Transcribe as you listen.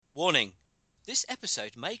Warning: this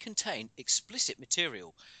episode may contain explicit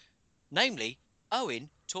material, namely Owen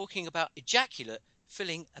talking about ejaculate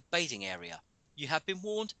filling a bathing area. You have been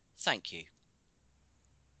warned. Thank you.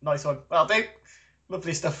 Nice one. Well, do.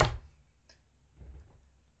 Lovely stuff.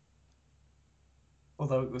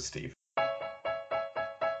 Although it was Steve.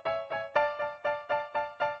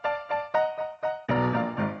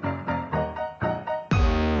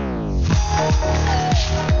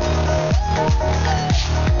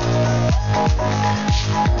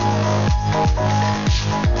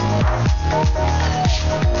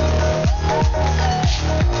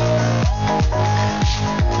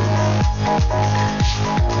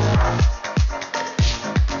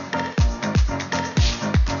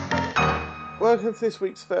 Welcome to this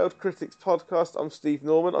week's Failed Critics podcast. I'm Steve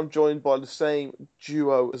Norman. I'm joined by the same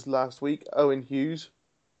duo as last week, Owen Hughes.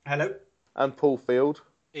 Hello. And Paul Field.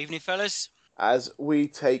 Evening, fellas. As we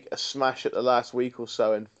take a smash at the last week or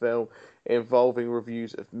so in film involving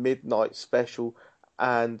reviews of Midnight Special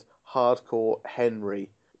and Hardcore Henry,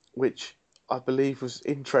 which I believe was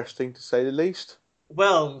interesting to say the least.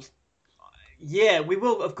 Well, yeah, we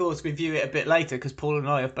will, of course, review it a bit later because Paul and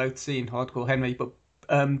I have both seen Hardcore Henry, but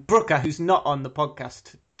Brooker, who's not on the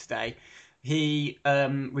podcast today, he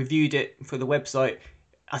reviewed it for the website.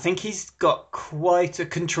 I think he's got quite a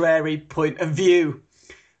contrary point of view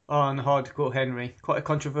on Hardcore Henry. Quite a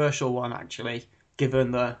controversial one, actually,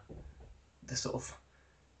 given the sort of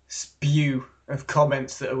spew of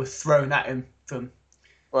comments that were thrown at him from...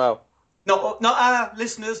 Well, not our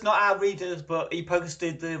listeners, not our readers, but he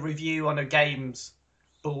posted the review on a games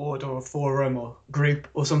board or a forum or group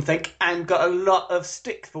or something and got a lot of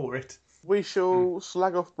stick for it. We shall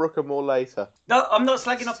slag off Brooker more later. No, I'm not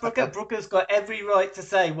slagging off Brooker. Brooker's got every right to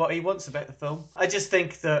say what he wants about the film. I just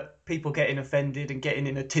think that people getting offended and getting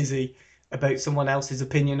in a tizzy about someone else's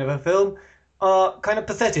opinion of a film are kind of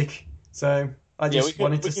pathetic. So I just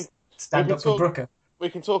wanted to stand up for Brooker.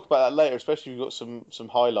 We can talk about that later, especially if you've got some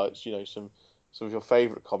highlights, you know, some of your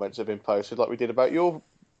favourite comments have been posted, like we did about your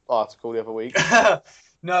article the other week.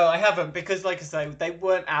 No, I haven't, because like I say, they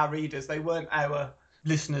weren't our readers, they weren't our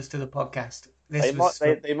listeners to the podcast. They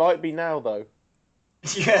might be now, though.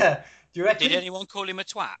 Yeah, do you reckon? Did anyone call him a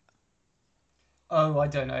twat? Oh, I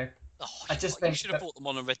don't know. Oh, I just you should have brought them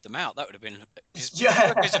on and read them out. That would have been.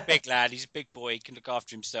 Yeah, he's a big lad. He's a big boy. He can look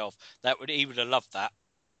after himself. He would have loved that.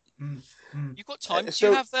 You've got time. Do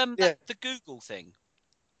you have the Google thing?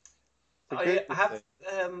 I have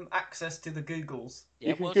access to the Googles. Yeah,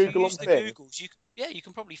 you can Google use the Googles. You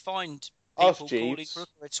can probably find people calling Brooker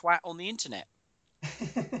a twat on the internet.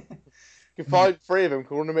 You can find 3 of them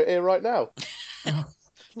calling him here right now.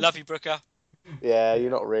 Love you, Brooker. Yeah,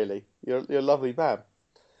 you're not really. You're a lovely man.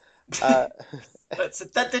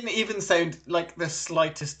 That didn't even sound like the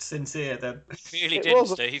slightest sincere then. It really didn't,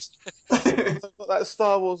 Steve. I've got that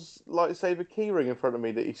Star Wars lightsaber keyring in front of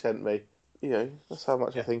me that he sent me. You know, that's how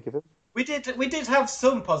much I think of him. We did have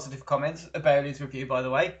some positive comments about his review, by the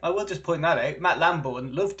way. I will just point that out. Matt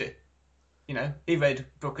Lambourne loved it. You know, he read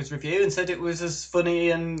Brooker's review and said it was as funny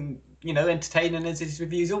and, you know, entertaining as his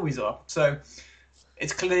reviews always are. So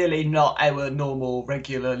it's clearly not our normal,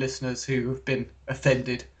 regular listeners who have been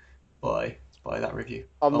offended by that review.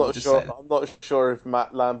 I'm not sure if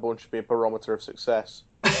Matt Lambourne should be a barometer of success.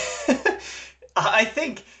 I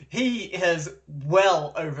think he has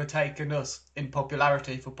well overtaken us in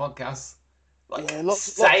popularity for podcasts.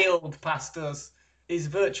 Sailed past us. He's a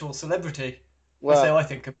virtual celebrity. That's how I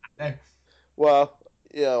think about it now. Well,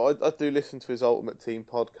 yeah, I do listen to his Ultimate Team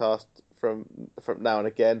podcast from now and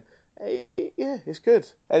again. Yeah, it's good.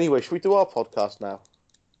 Anyway, should we do our podcast now?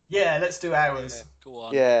 Yeah, let's do ours. Yeah, go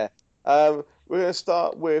on. Yeah. We're going to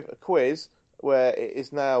start with a quiz where it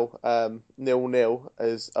is now 0-0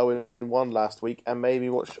 as Owen won last week, and maybe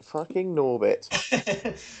watch fucking Norbit.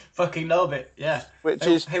 Fucking Norbit, yeah. Who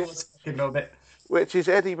was fucking Norbit? Which is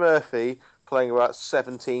Eddie Murphy playing about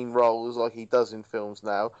 17 roles like he does in films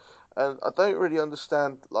now. And I don't really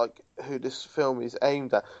understand who this film is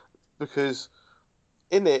aimed at, because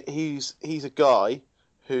in it he's a guy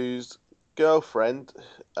whose girlfriend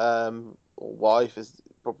or wife, as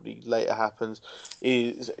probably later happens,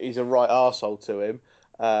 is a right arsehole to him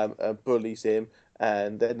and bullies him.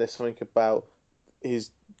 And then there's something about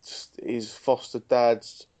his foster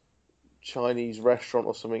dad's Chinese restaurant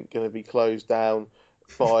or something going to be closed down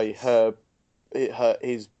by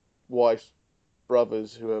his wife's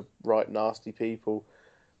brothers, who are right nasty people.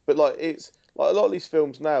 But it's like a lot of these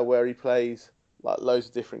films now where he plays loads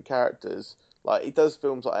of different characters. He does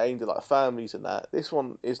films aimed at families and that. This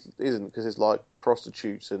one isn't, because it's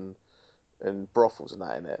prostitutes and brothels and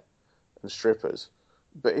that in it, and strippers.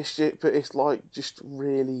 but it's like just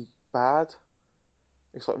really bad.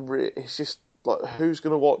 It's like it's just like who's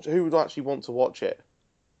gonna watch? Who would actually want to watch it?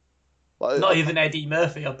 Like Not even Eddie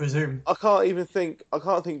Murphy, I presume. I can't even think. I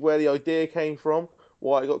can't think where the idea came from,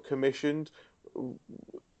 why it got commissioned.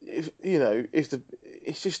 If you know,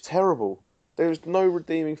 it's just terrible. There is no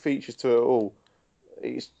redeeming features to it at all.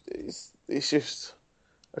 It's just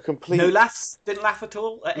a complete No laughs? Didn't laugh at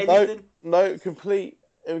all at no anything? no complete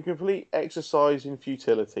a complete exercise in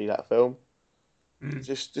futility. That film, Mm.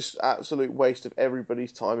 just absolute waste of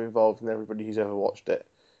everybody's time involved and everybody who's ever watched it.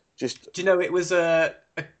 Just Do you know it was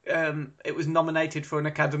it was nominated for an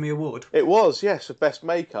Academy Award? it was yes, for best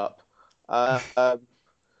makeup. Um,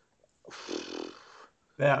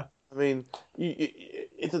 Yeah. I mean,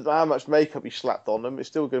 it doesn't matter how much makeup you slapped on them; it's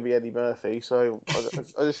still going to be Eddie Murphy. So I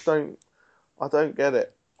just I don't get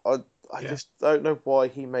it. I Yeah. just don't know why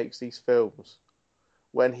he makes these films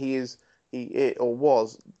when he was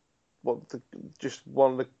just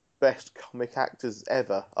one of the best comic actors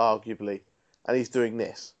ever, arguably, and he's doing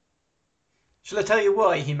this. Shall I tell you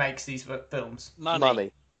why he makes these films?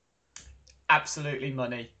 Money. Absolutely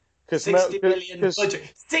money. Because 60 million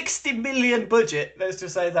budget. 60 million budget, let's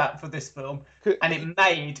just say that, for this film. And it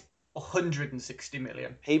made 160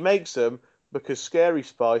 million. he makes them because Scary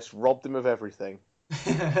Spice robbed him of everything.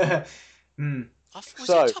 Hmm. Was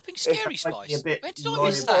So, it topping Scary might be a Spice? bit When did I loyal.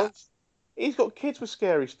 miss that? He's got kids with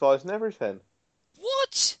Scary Spice and everything.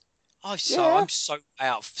 What? Yeah.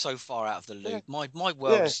 I'm so far out of the loop. My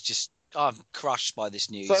world Yeah. is just I'm crushed by this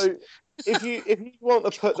news. So if you want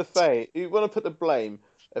to put the blame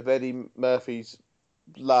of Eddie Murphy's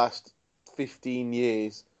last 15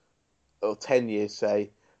 years or 10 years, say,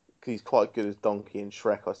 because he's quite good as Donkey and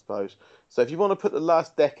Shrek, I suppose. So if you want to put the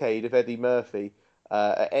last decade of Eddie Murphy,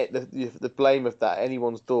 the blame of that at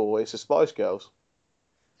anyone's door, it's the Spice Girls.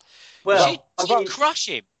 Well, she'd crush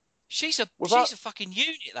him. She's a Without- fucking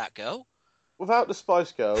unit, that girl. Without the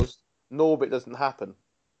Spice Girls, Norbit doesn't happen.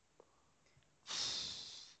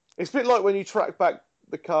 It's a bit like when you track back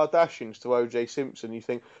the Kardashians to O.J. Simpson. You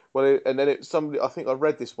think, well, and then it's somebody. I think I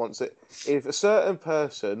read this once that if a certain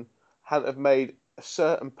person hadn't have made a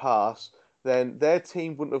certain pass, then their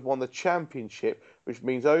team wouldn't have won the championship, which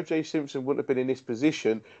means O.J. Simpson wouldn't have been in this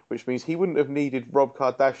position, which means he wouldn't have needed Rob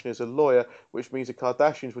Kardashian as a lawyer, which means the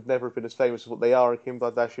Kardashians would never have been as famous as what they are, and Kim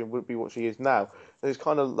Kardashian wouldn't be what she is now. And it's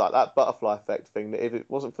kind of like that butterfly effect thing, that if it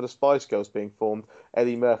wasn't for the Spice Girls being formed,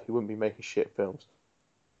 Eddie Murphy wouldn't be making shit films.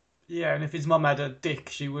 yeah, and if his mum had a dick,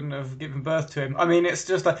 she wouldn't have given birth to him. I mean, it's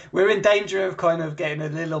just like we're in danger of kind of getting a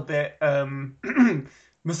little bit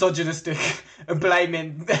misogynistic and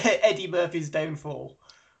blaming Eddie Murphy's downfall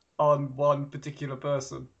on one particular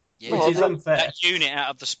person, Yeah, which is unfair. that unit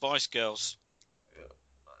out of the Spice Girls.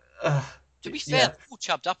 To be fair, yeah. they're all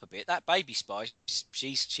chubbed up a bit. That baby Spice,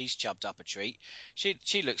 she's chubbed up a treat.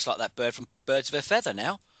 She looks like that bird from Birds of a Feather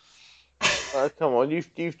now. Come on,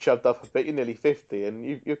 you've chubbed up a bit. You're nearly 50,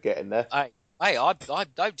 and you're getting there. Hey, I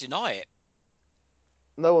don't deny it.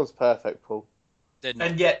 No one's perfect, Paul. They're not.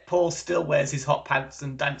 And yet Paul still wears his hot pants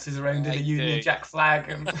and dances around in I a Union do. Jack flag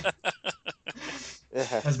and Yeah.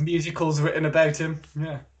 has musicals written about him.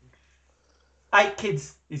 Yeah. 8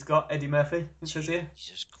 kids he's got, Eddie Murphy, it says here.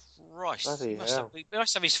 Jesus Christ. Bloody hell. He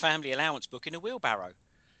must have his family allowance book in a wheelbarrow.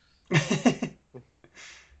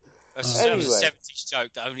 That's Anyway. a 70s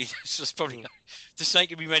joke that only there's probably just ain't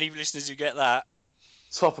gonna be many listeners who get that.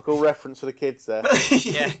 Topical reference for the kids there.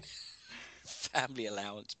 Yeah. Family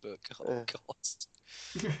allowance book. Oh Yeah.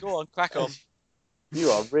 God. Go on, crack on. You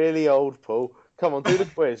are really old, Paul. Come on, do the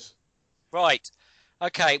quiz. Right.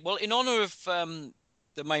 Okay. Well, in honour of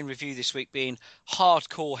the main review this week being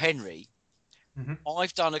Hardcore Henry, Mhm.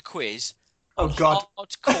 I've done a quiz Oh, on God.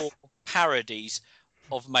 hardcore parodies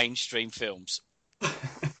of mainstream films.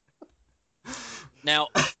 Now,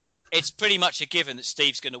 it's pretty much a given that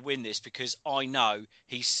Steve's going to win this because I know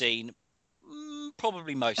he's seen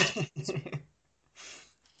probably most of it.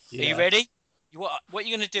 Are you ready? What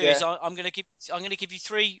you're going to do is I'm going to give you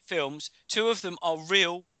 3 films. 2 of them are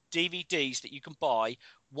real DVDs that you can buy.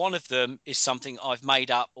 One of them is something I've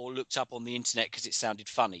made up or looked up on the internet because it sounded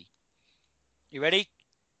funny. You ready?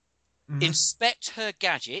 Mhm. Inspector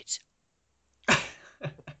Gadget,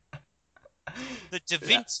 The Da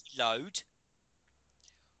Vinci Load,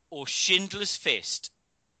 or Schindler's Fist.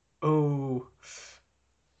 Oh.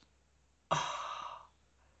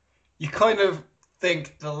 You kind of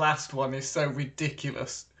think the last one is so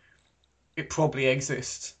ridiculous. It probably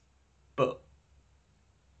exists. But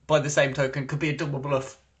by the same token, could be a double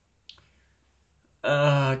bluff.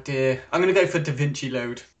 Oh dear. I'm going to go for Da Vinci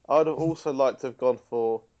Load. I'd have also liked to have gone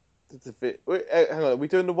for the Wait, hang on, are we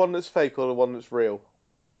doing the one that's fake or the one that's real?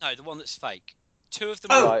 No, the one that's fake. Two of them.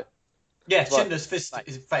 Oh, Right. yeah, Right. Schindler's Fist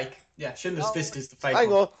is fake. Yeah, Schindler's Fist is the fake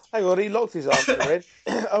one. Hang on. He locked his answer in.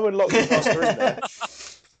 Owen locked his answer in there.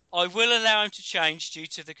 I will allow him to change due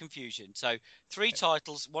to the confusion. So 3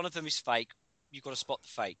 titles. One of them is fake. You've got to spot the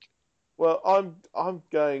fake. Well, I'm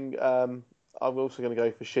going. I'm also going to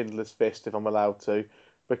go for Schindler's Fist if I'm allowed to,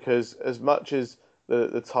 because as much as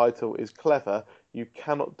the title is clever, you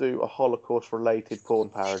cannot do a Holocaust-related porn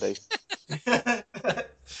parody.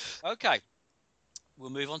 Okay. We'll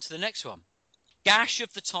move on to the next one. Gash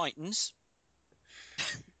of the Titans.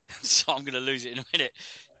 So I'm going to lose it in a minute.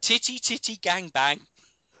 Titty Titty Gang Bang.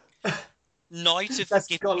 Night of That's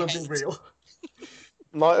the gotta Giving be real.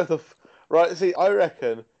 Night of the Right. See, I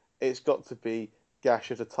reckon it's got to be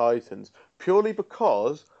Gash of the Titans, purely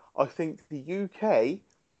because I think the UK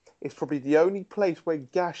is probably the only place where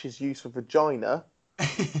gash is used for vagina,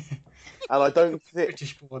 and I don't think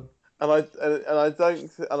British porn. And I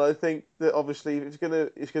think that obviously it's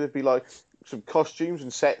gonna be like some costumes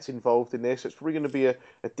and sets involved in this. So it's probably going to be a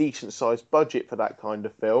decent sized budget for that kind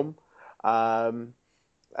of film.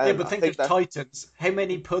 Yeah, but think of Titans. How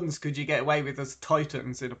many puns could you get away with as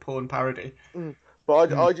Titans in a porn parody?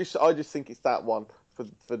 But I just think it's that one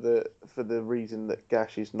for the reason that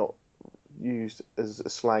gash is not used as a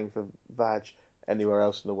slang for vag anywhere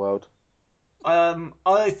else in the world.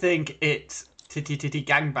 I think it's Titty Titty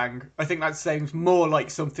Gangbang. I think that sounds more like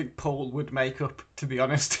something Paul would make up, to be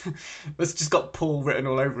honest. It's just got Paul written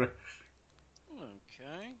all over it.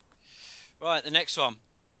 Okay. Right, the next one.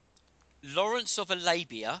 Lawrence of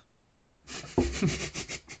Arabia.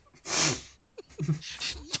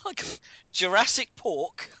 My God. Jurassic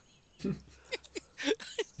Pork.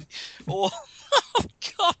 Or, oh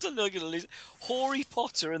God, I'm not going to lose it. Harry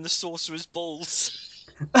Potter and the Sorcerer's Balls.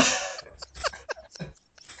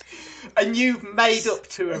 And you've made up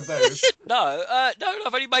 2 of those. No,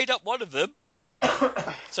 I've only made up one of them.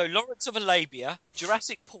 So, Lawrence of Arabia,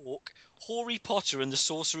 Jurassic Pork, Harry Potter and the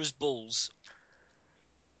Sorcerer's Balls.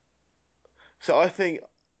 So I think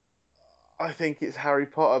it's Harry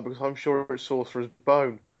Potter because I'm sure it's Sorcerer's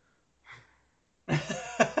Bone.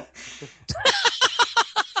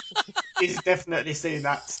 He's definitely seen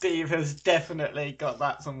that. Steve has definitely got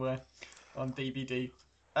that somewhere on DVD.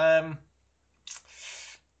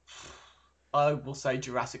 I will say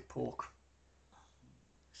Jurassic Pork.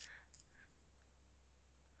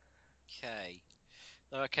 Okay,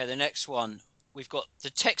 the next one. We've got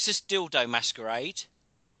the Texas Dildo Masquerade,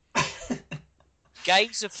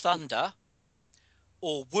 Gaze of Thunder,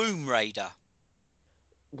 or Womb Raider.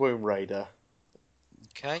 Womb Raider.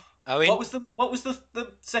 Okay. Owen? What was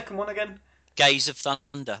the second one again? Gaze of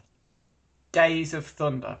Thunder. Days of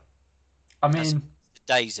Thunder. I mean,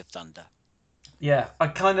 Days of Thunder. Yeah, I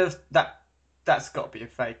kind of that's got to be a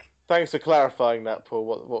fake. Thanks for clarifying that, Paul.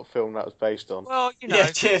 What film that was based on? Well, you know.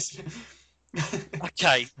 Yeah, cheers.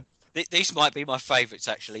 Okay, these might be my favourites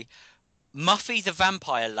actually. Muffy the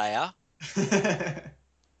Vampire Layer, The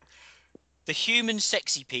Human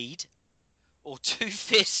Sexypede, or Two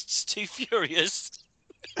Fists, Too Furious.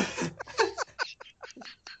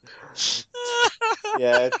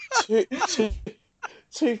 Yeah, two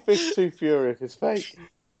Fists, Too Furious is fake.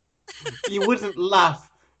 You wouldn't laugh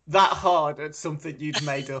that hard at something you'd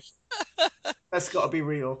made up. That's got to be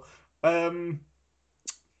real. Oh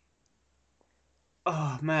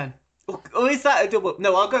man, or is that a double?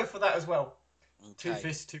 No, I'll go for that as well. Okay. Two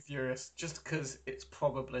Fists, Too Furious, just because it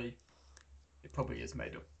probably is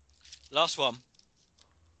made up. Last one.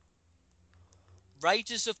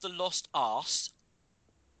 Raiders of the Lost Arse,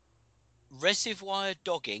 Reservoir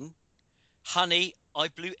Dogging, Honey, I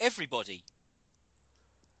Blew Everybody.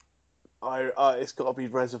 It's got to be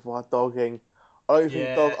Reservoir Dogging. I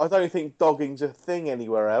don't think dogging's a thing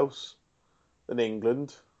anywhere else than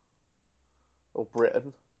England or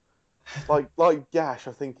Britain. Like gash,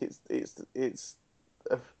 I think it's it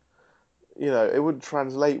wouldn't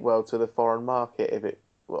translate well to the foreign market if it.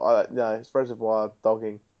 No, it's Reservoir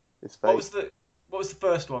Dogging. It's fake. What was the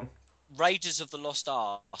first one? Raiders of the Lost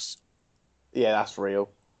Arse. Yeah, that's real.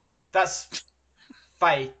 That's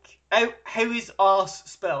fake. How is arse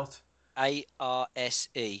spelled? Arse.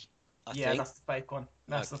 Yeah, that's the fake one.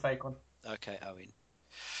 That's the fake one. Okay, Owen.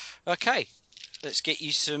 Okay, let's get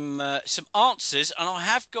you some answers, and I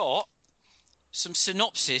have got some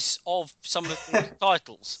synopsis of some of the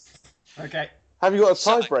titles. Okay. Have you got a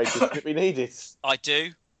tiebreaker if we need it? I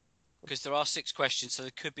do, because there are 6 questions, so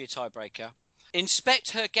there could be a tiebreaker.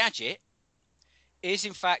 Inspect Her Gadget is,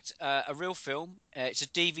 in fact, a real film. It's a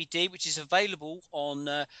DVD, which is available on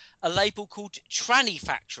a label called Tranny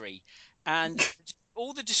Factory. And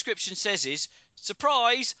all the description says is,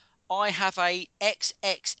 surprise, I have a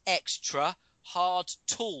XX extra hard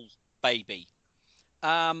tool baby.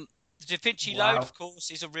 The Da Vinci Load, of course,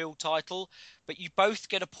 is a real title, but you both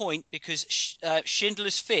get a point because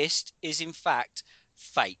Schindler's Fist is in fact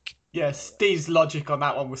fake. Yeah, Steve's logic on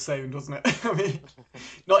that one was sound, wasn't it? I mean,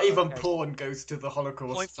 not even porn goes to the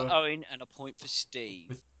Holocaust. A point for Owen and a point for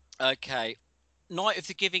Steve. Okay. Night of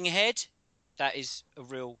the Giving Head, that is a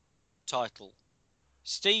real title.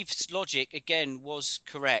 Steve's logic, again, was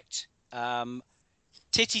correct.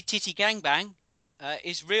 Titty Titty Gangbang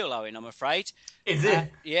is real, Owen, I'm afraid. Is it?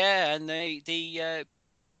 Yeah, and the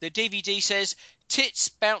DVD says, tits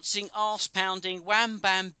bouncing, arse pounding, wham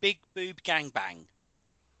bam, big boob gangbang.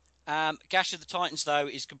 Gash of the Titans, though,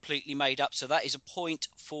 is completely made up, so that is a point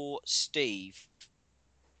for Steve.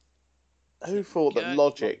 Who thought that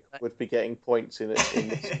logic would be getting points in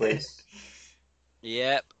this quiz?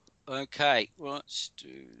 Yep. Okay, let's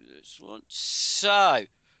do this one. So,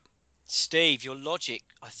 Steve, your logic,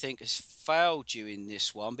 I think, has failed you in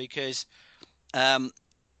this one because... oh,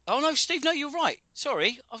 no, Steve, no, you're right.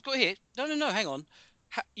 Sorry, I've got it here. No, hang on.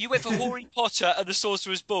 You went for Harry Potter and the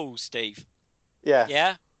Sorcerer's Ball, Steve. Yeah.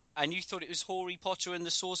 Yeah? And you thought it was Harry Potter and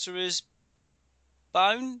the Sorcerer's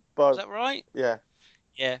Bone? Is that right? Yeah.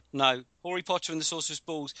 Yeah, no. Harry Potter and the Sorcerer's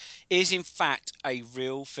Balls is, in fact, a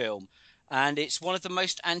real film. And it's one of the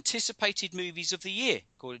most anticipated movies of the year,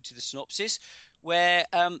 according to the synopsis, where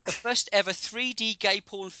the first ever 3D gay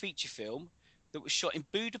porn feature film that was shot in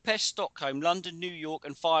Budapest, Stockholm, London, New York,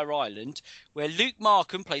 and Fire Island, where Luke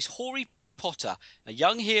Markham plays Harry Potter, a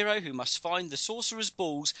young hero who must find the Sorcerer's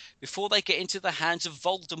Balls before they get into the hands of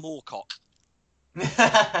Voldemort Cock.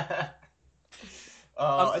 I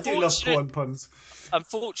do love porn puns.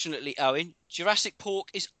 Unfortunately, Owen, Jurassic Pork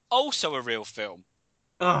is also a real film.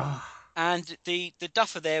 And the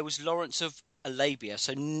duffer there was Lawrence of Arabia.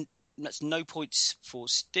 So that's no points for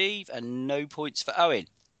Steve and no points for Owen.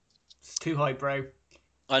 It's too highbrow.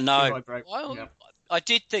 I know. Too highbrow. Well, yeah. I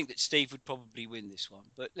did think that Steve would probably win this one.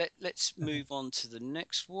 But let's move on to the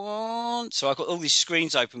next one. So I've got all these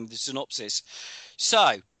screens open with the synopsis.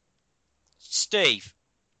 So, Steve,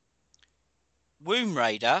 Womb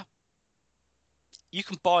Raider, you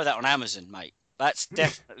can buy that on Amazon, mate. That's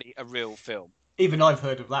definitely a real film. Even I've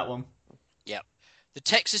heard of that one. Yep. The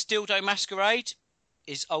Texas Dildo Masquerade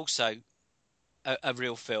is also a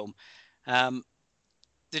real film.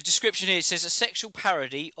 The description here says a sexual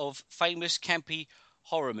parody of famous campy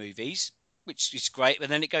horror movies, which is great. But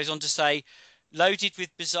then it goes on to say, loaded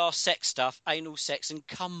with bizarre sex stuff, anal sex, and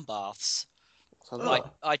cum baths.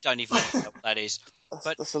 I don't even know what that is.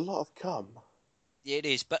 That's a lot of cum. Yeah, it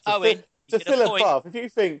is. But Owen, to fill a bath, if you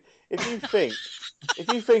think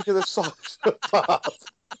of the size of a bath,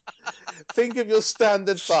 think of your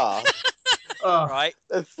standard bath. Right.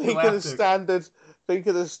 And think of the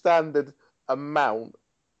standard amount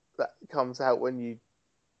that comes out when you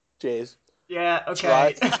jizz. Yeah, okay.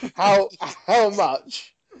 Right? How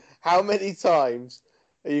much? How many times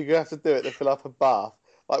are you going to have to do it to fill up a bath?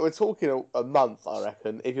 Like, we're talking a month, I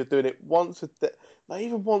reckon. If you're doing it once a day, not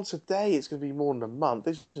even once a day, it's going to be more than a month,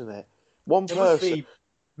 isn't it? One person.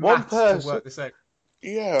 To work this out.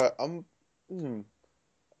 Yeah,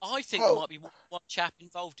 I think there might be one chap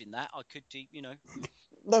involved in that. I could do,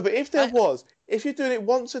 No, but if you're doing it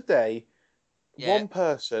once a day, one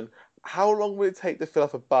person, how long will it take to fill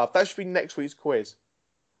up a bath? That should be next week's quiz.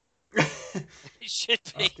 It should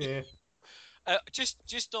be. Oh,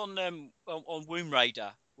 just on Womb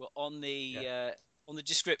Raider, on the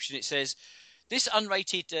description it says, this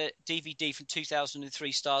unrated DVD from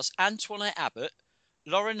 2003 stars Antoinette Abbott,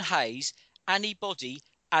 Lauren Hayes, Annie Boddy,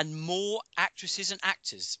 and more actresses and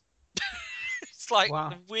actors. It's like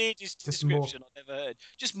the weirdest description I've ever heard.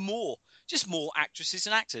 Just more actresses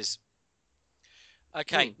and actors.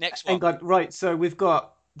 Okay, next one. Right, so we've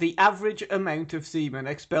got the average amount of semen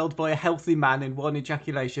expelled by a healthy man in one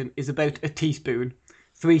ejaculation is about a teaspoon,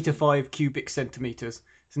 3 to 5 cubic centimetres.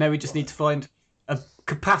 So now we just need to find a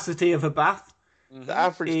capacity of a bath. The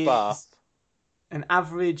average bath. An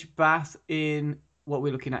average bath in what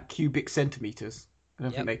we're looking at, cubic centimetres. I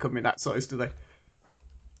don't think they come in that size, do they?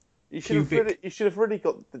 You should have really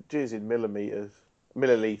got the jizz in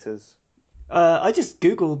millilitres. I just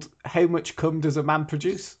googled how much cum does a man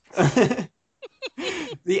produce.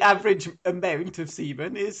 The average amount of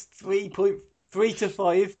semen is 3 to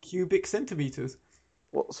 5 cubic centimetres.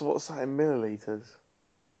 What's that in millilitres?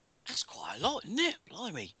 That's quite a lot, isn't it?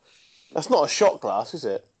 Blimey. That's not a shot glass, is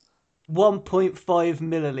it? 1.5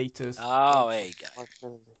 millilitres. Oh, there you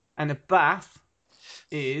go. And a bath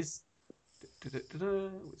is...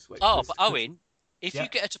 but Owen, if you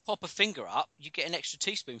get her to pop a finger up, you get an extra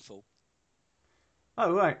teaspoonful.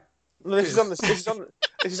 Oh, right. No, this is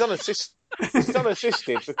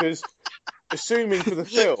unassisted because assuming for the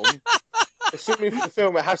film,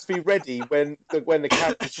 it has to be ready when the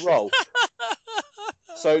cameras roll.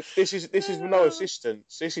 So this is no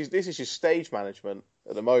assistance. This is just stage management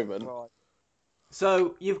at the moment. Right.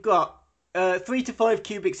 So you've got 3 to 5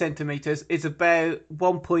 cubic centimeters is about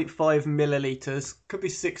 1.5 milliliters. Could be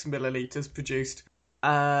 6 milliliters produced.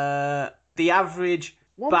 The average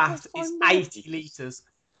bath is 80 liters.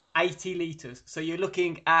 80 liters. So you're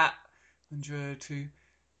looking at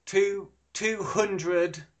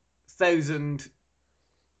 200,000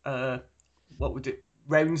 what would it,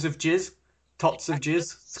 rounds of jizz, tots of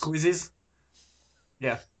jizz, squeezes.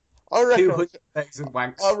 Yeah. I reckon 200,000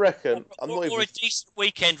 wanks. I'm not Or even a decent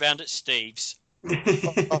weekend round at Steve's.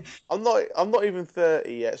 I'm not even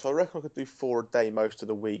 30 yet, so I reckon I could do 4 a day most of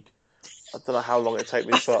the week. I don't know how long it'd take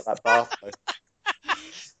me to fill up that bath though.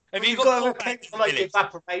 Have You've you got to got account for like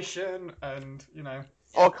evaporation and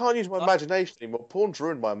Oh, I can't use my imagination anymore. Porn's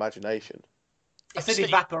ruined my imagination. I said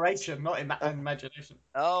evaporation, not imagination.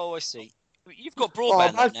 Oh, I see. You've got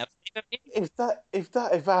broadband now. If that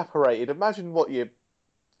evaporated, imagine what your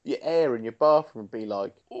air in your bathroom would be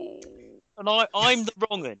like. And I'm the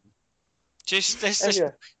wrong one.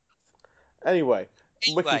 Anyway,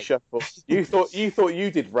 Wiki Shuffle. You thought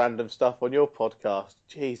you did random stuff on your podcast.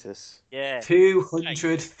 Jesus. Yeah.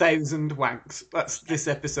 200,000 wanks. That's this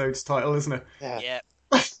episode's title, isn't it? Yeah.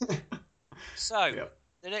 So,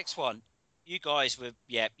 the next one. You guys were,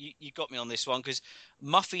 you got me on this one because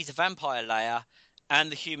Muffy the Vampire Layer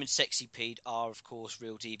and the Human Sexipede are, of course,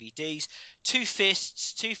 real DVDs. Two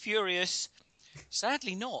Fists, Too Furious.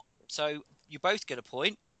 Sadly not. So, you both get a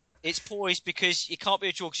point. It's poised because you can't be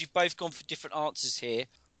a draw because you've both gone for different answers here.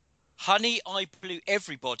 Honey, I Blew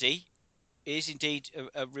Everybody is indeed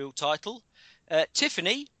a real title.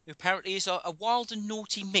 Tiffany, who apparently is a wild and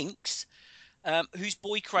naughty minx, who's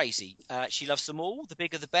boy crazy. She loves them all. The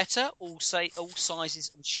bigger the better. All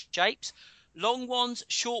sizes and shapes. Long ones,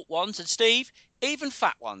 short ones, and Steve, even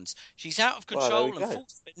fat ones. She's out of control and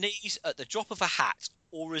falls to her knees at the drop of a hat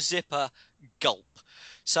or a zipper. Gulp.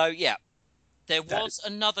 So, yeah. There was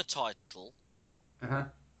another title,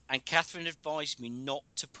 and Catherine advised me not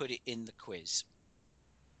to put it in the quiz.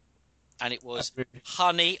 And it was,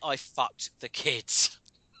 Honey, I Fucked the Kids.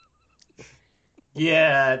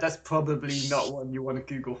 Yeah, that's probably not one you want to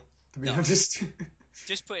Google, to be honest.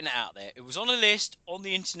 Just putting it out there. It was on a list on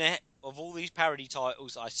the internet of all these parody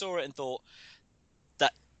titles. I saw it and thought,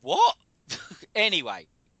 what? Anyway.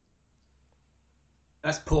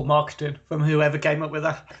 That's poor marketing from whoever came up with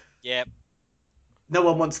that. Yeah. No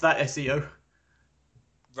one wants that SEO.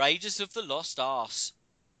 Raiders of the Lost Arse.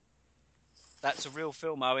 That's a real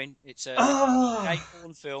film, Owen. It's a gay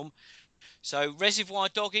porn film. So, Reservoir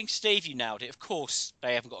Dogging. Steve, you nailed it. Of course,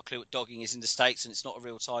 they haven't got a clue what dogging is in the States, and it's not a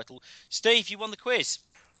real title. Steve, you won the quiz.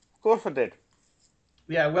 Of course I did.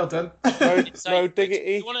 Yeah, well done. No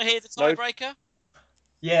diggity. You want to hear the tiebreaker?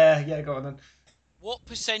 Yeah, go on then. What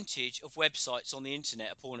percentage of websites on the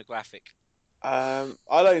internet are pornographic? I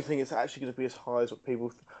don't think it's actually going to be as high as what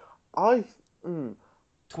people. 20%.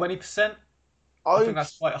 I think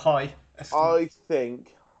that's quite high. I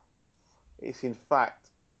think it's in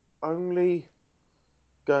fact only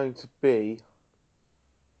going to be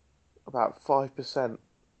about 5%.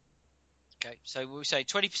 Okay, so we'll say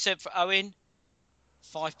 20% for Owen,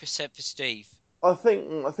 5% for Steve. I think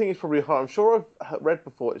it's probably high. I'm sure I've read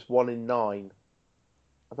before it's 1 in 9.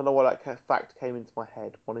 I don't know why that fact came into my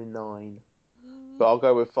head. 1 in 9. But I'll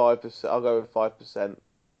go with 5%. I'll go with 5%.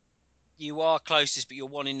 You are closest, but your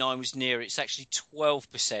 1 in 9 was near. It's actually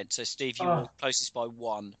 12%. So, Steve, you were closest by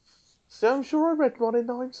 1. So I'm sure I read 1 in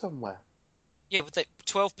 9 somewhere. Yeah, but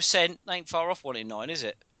 12% ain't far off 1 in 9, is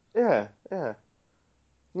it? Yeah.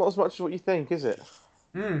 Not as much as what you think, is it?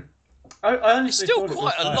 I honestly it's still thought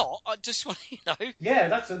quite it was a lot. I just want to, Yeah,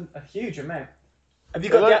 that's a huge amount. Have you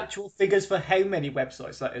got the actual figures for how many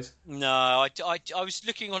websites that is? No, I was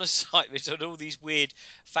looking on a site which had all these weird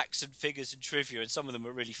facts and figures and trivia, and some of them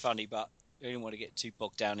are really funny, but I didn't want to get too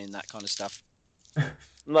bogged down in that kind of stuff.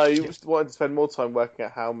 No, you just wanted to spend more time working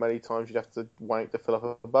out how many times you'd have to wank to fill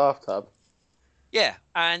up a bathtub. Yeah,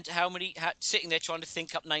 and how many sitting there trying to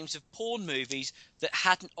think up names of porn movies that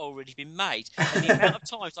hadn't already been made. And the amount of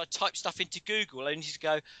times I type stuff into Google only to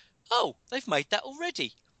go, oh, they've made that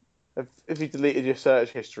already. Have you deleted your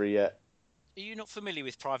search history yet? Are you not familiar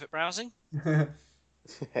with private browsing?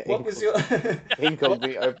 What was your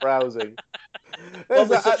incognito browsing? There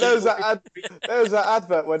was that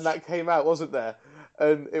advert when that came out, wasn't there?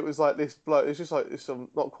 And it was like this bloke. It's just like this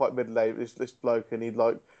not quite middle age. This bloke, and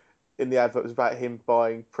in the advert was about him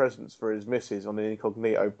buying presents for his missus on an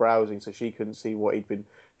incognito browsing, so she couldn't see what he'd been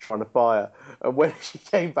trying to buy her. And when she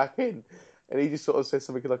came back in, and he just sort of said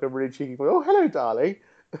something like a really cheeky voice, "Oh, hello, darling."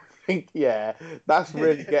 I think, yeah, that's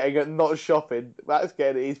really getting at not shopping. That's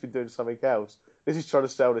getting he's been doing something else. This is trying to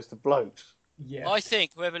sell this to blokes. Yeah. I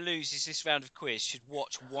think whoever loses this round of quiz should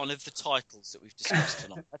watch one of the titles that we've discussed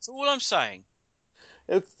tonight. That's all I'm saying.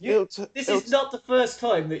 This is not the first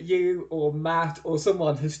time that you or Matt or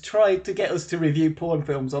someone has tried to get us to review porn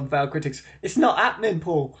films on Val Critics. It's not happening,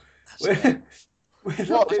 Paul. I'd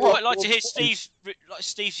quite like to hear Steve's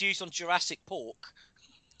views on Jurassic Pork.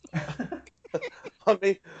 I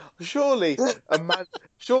mean, surely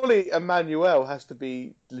Emmanuel has to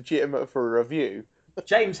be legitimate for a review.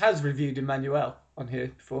 James has reviewed Emmanuel on here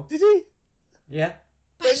before. Did he? Yeah.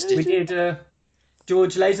 Bastard. We did.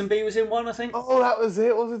 George Lazenby was in one, I think. Oh, that was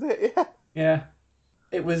it, wasn't it? Yeah. Yeah.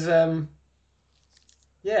 It was.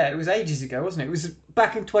 Yeah, it was ages ago, wasn't it? It was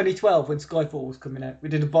back in 2012 when Skyfall was coming out. We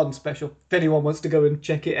did a Bond special. If anyone wants to go and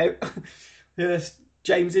check it out, yes,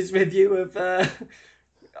 James's review of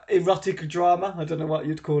erotic drama. I don't know what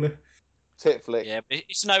you'd call it. Tit flick. Yeah, but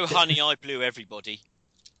it's no Honey, I Blew Everybody.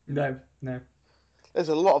 No. There's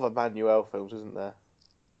a lot of Emmanuel films, isn't there?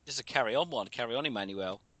 There's a Carry On,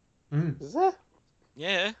 Emmanuel. Is there?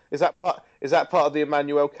 Yeah. Is that part of the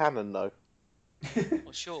Emmanuel canon, though?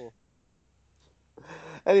 Not sure.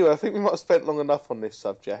 Anyway, I think we might have spent long enough on this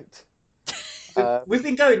subject. We've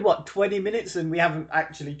been going, 20 minutes, and we haven't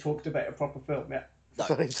actually talked about a proper film yet. No.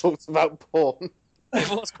 So he talks about porn. It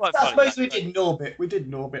was quite I funny. suppose we did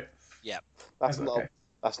Norbit. Yeah. That's not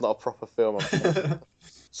a proper film.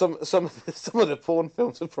 Some of the porn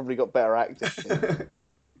films have probably got better acting.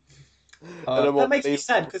 That makes me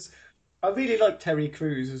sad because I really like Terry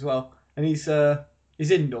Crews as well, and he's in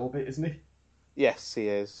Norbit, isn't he? Yes, he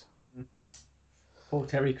is. Poor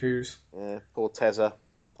Terry Crews. Yeah, poor Tezza.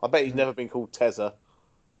 I bet he's never been called Tezza.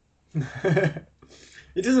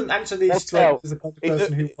 He doesn't actually strike as the kind of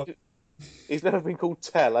person who. He's never been called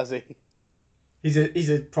Tell, has he? He's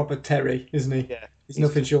a proper Terry, isn't he? Yeah. He's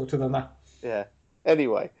nothing shorter than that. Yeah.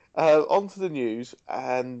 Anyway, on to the news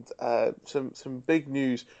and some big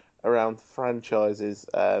news around franchises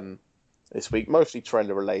this week, mostly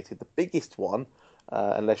trailer related. The biggest one,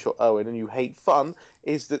 unless you're Owen and you hate fun,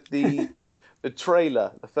 is that the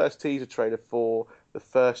the first teaser trailer for the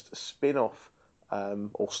first spin-off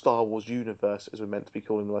or Star Wars universe, as we're meant to be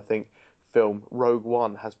calling them, I think, film Rogue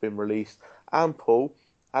One has been released. And Paul,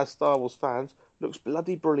 as Star Wars fans, looks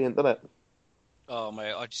bloody brilliant, doesn't it? Oh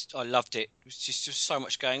mate, I loved it. It was just so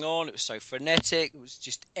much going on. It was so frenetic. It was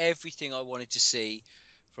just everything I wanted to see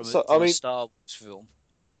from a Star Wars film.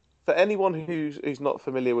 For anyone who's not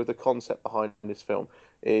familiar with the concept behind this film,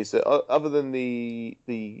 is that other than the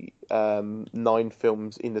 9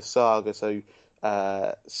 films in the saga, so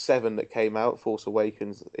 7 that came out, Force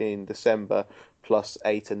Awakens in December, plus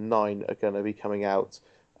 8 and 9 are going to be coming out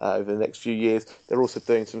over the next few years. They're also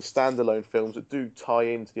doing some standalone films that do tie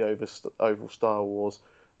into the overall Star Wars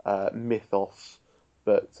mythos,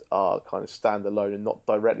 but are kind of standalone and not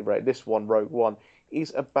directly related. This one, Rogue One,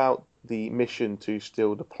 is about the mission to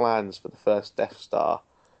steal the plans for the first Death Star,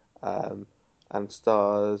 and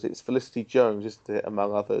stars. It's Felicity Jones, isn't it,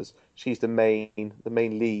 among others? She's the main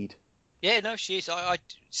lead. Yeah, no, she is. As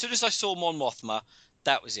soon as I saw Mon Mothma,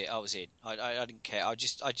 that was it. I was in. I didn't care. I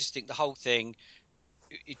just think the whole thing,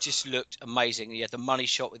 it just looked amazing. You had the money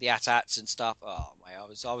shot with the AT-ATs and stuff. Oh mate,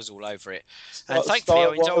 I was all over it. And thankfully,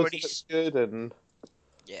 Owen's already good, and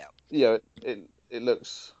yeah, it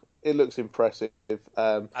looks impressive.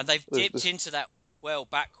 And they've dipped into that well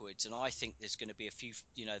backwards, and I think there's going to be a few.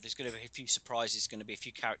 There's going to be a few surprises. Going to be a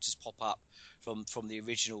few characters pop up from the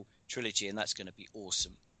original trilogy, and that's going to be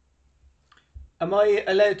awesome. Am I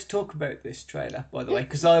allowed to talk about this trailer, by the way?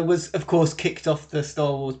 Because I was, of course, kicked off the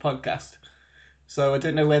Star Wars podcast. So I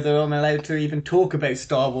don't know whether I'm allowed to even talk about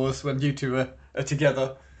Star Wars when you two are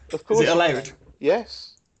together. Of course. Is it allowed?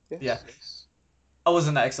 Yes. Yeah. Yes. I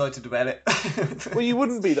wasn't that excited about it. Well, you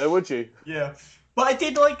wouldn't be, though, would you? Yeah. But I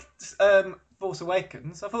did like Force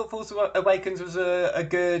Awakens. I thought Force Awakens was a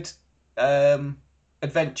good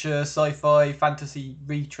adventure, sci-fi, fantasy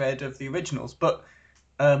retread of the originals. But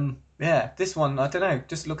this one, I don't know,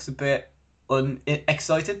 just looks a bit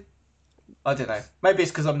exciting. I don't know. Maybe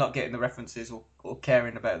it's because I'm not getting the references or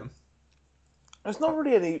caring about them. There's not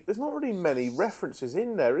really many references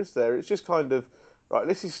in there, is there? It's just kind of, right,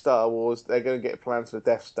 this is Star Wars. They're going to get plans for the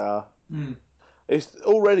Death Star. It's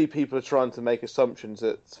already people are trying to make assumptions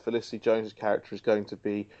that Felicity Jones' character is going to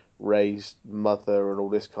be Rey's mother and all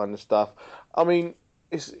this kind of stuff. I mean,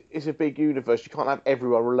 it's a big universe. You can't have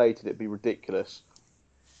everyone related. It'd be ridiculous.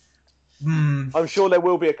 I'm sure there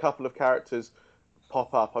will be a couple of characters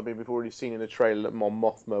pop up. I mean, we've already seen in the trailer that Mon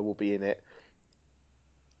Mothma will be in it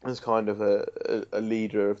as kind of a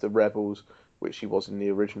leader of the rebels, which he was in the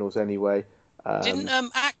originals anyway. Didn't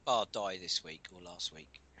Akbar die this week or last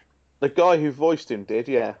week? The guy who voiced him did,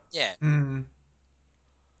 yeah. Yeah.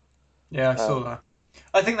 Yeah, I saw that.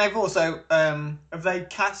 I think they've also have they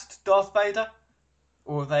cast Darth Vader,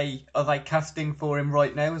 or are they casting for him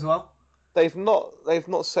right now as well? They've not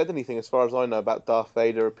said anything as far as I know about Darth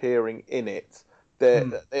Vader appearing in it.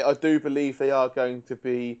 I do believe they are going to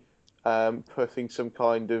be putting some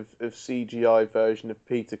kind of CGI version of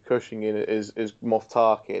Peter Cushing in it as Moff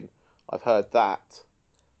Tarkin. I've heard that.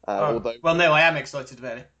 Although, well, no, I am excited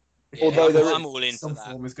about it. Yeah, I'm all in some for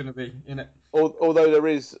that. form is going to be in it. Although there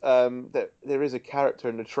is a character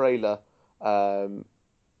in the trailer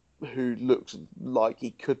who looks like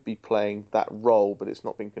he could be playing that role, but it's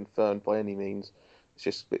not been confirmed by any means. It's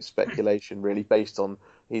just a bit of speculation, really, based on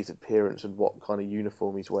his appearance and what kind of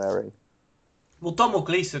uniform he's wearing. Well, Domhnall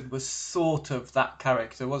Gleeson was sort of that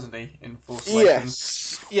character, wasn't he, in Force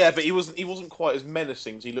Awakens? Yes, yeah, but he wasn't quite as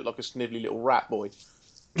menacing. So he looked like a snivelly little rat boy,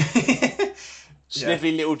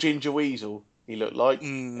 snivelly little ginger weasel. He looked like,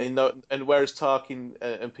 and whereas Tarkin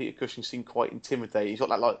and Peter Cushing seemed quite intimidating, he's got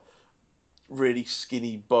that like really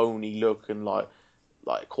skinny, bony look, and like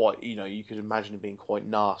quite, you could imagine him being quite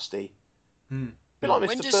nasty. Like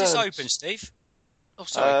when does this open, Steve? Oh,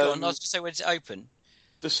 sorry, go on. I was going to say, when does it open?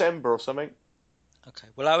 December or something. Okay.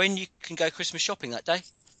 Well, Owen, you can go Christmas shopping that day.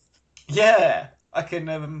 Yeah, I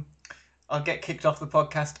can. I'll get kicked off the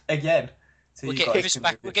podcast again. So we'll get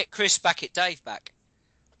Chris Backett Dave back.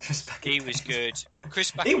 Chris Backett. He was good.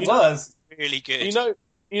 Chris Backett. He was really good.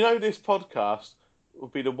 You know, this podcast will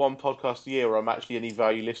be the one podcast a year where I'm actually any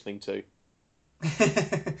value listening to.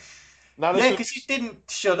 Yeah, because you didn't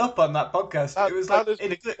shut up on that podcast. It was like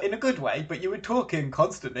in a good way, but you were talking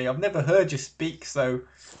constantly. I've never heard you speak so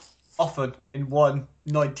often in one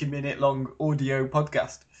 90-minute long audio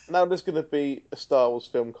podcast. Now there's going to be a Star Wars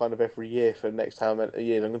film kind of every year for the next how many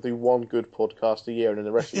years. I'm going to do one good podcast a year, and then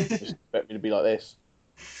the rest of you just expect me to be like this.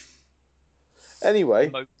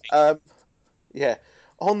 Anyway, yeah.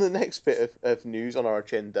 On the next bit of news on our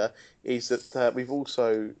agenda is that we've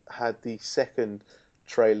also had the second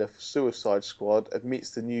trailer for Suicide Squad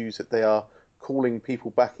amidst the news that they are calling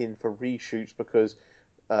people back in for reshoots because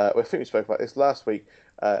I think we spoke about this last week.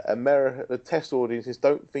 The test audiences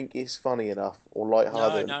don't think it's funny enough or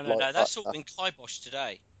lighthearted. No. That's all been kiboshed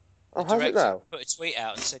today. Oh, has it now? Put a tweet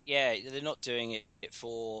out and said, yeah, they're not doing it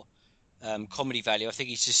for comedy value. I think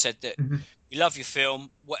he just said that we love your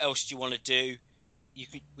film. What else do you want to do?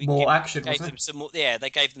 Action. Gave them some more. Yeah, they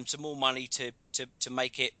gave them some more money to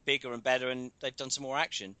make it bigger and better, and they've done some more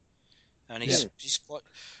action. And he's quite.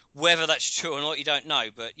 Whether that's true or not, you don't know.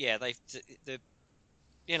 But yeah, it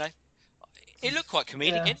looked quite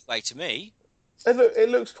comedic anyway to me. It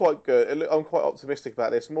looks quite good. I'm quite optimistic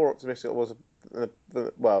about this. More optimistic than I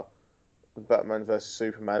was Batman versus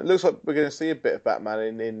Superman. It looks like we're going to see a bit of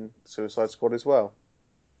Batman in Suicide Squad as well.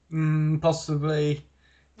 Possibly.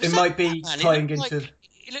 It might be tying into...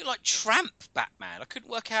 It looked like Tramp Batman. I couldn't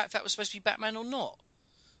work out if that was supposed to be Batman or not.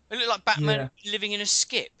 It looked like Batman living in a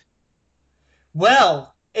skip.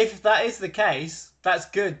 Well, if that is the case, that's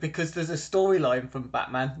good, because there's a storyline from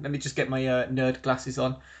Batman. Let me just get my nerd glasses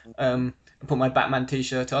on and put my Batman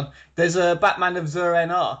t-shirt on. There's a Batman of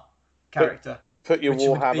Zur-En-Arrh character. Put your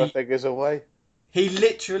Warhammer figures away. He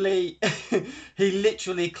literally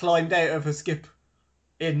climbed out of a skip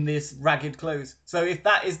in this ragged clothes. So if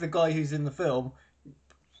that is the guy who's in the film,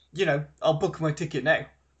 I'll book my ticket now.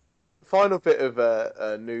 Final bit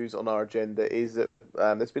of news on our agenda is that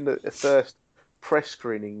there's been the first press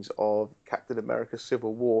screenings of Captain America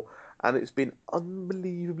Civil War, and it's been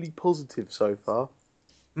unbelievably positive so far.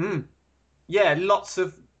 Yeah, lots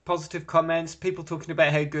of positive comments, people talking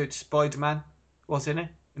about how good Spider-Man was in it,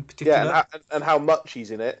 in particular. Yeah, and how much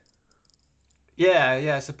he's in it.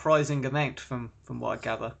 Yeah, surprising amount from what I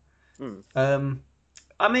gather.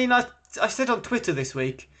 I mean, I said on Twitter this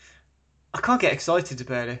week, I can't get excited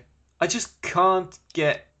about it. I just can't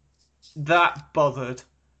get that bothered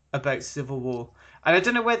about Civil War. And I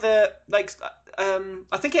don't know whether,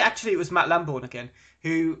 I think it was Matt Lamborn again,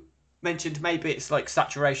 who mentioned maybe it's like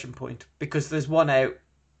saturation point, because there's one out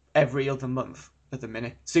every other month at the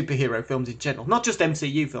minute. Superhero films in general, not just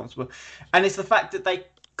MCU films, and it's the fact that they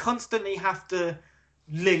constantly have to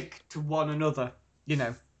link to one another.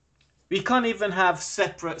 We can't even have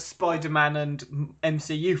separate Spider-Man and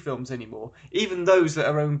MCU films anymore. Even those that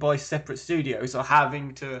are owned by separate studios are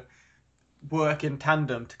having to work in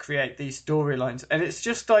tandem to create these storylines. And it's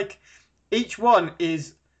just like each one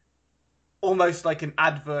is almost like an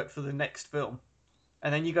advert for the next film.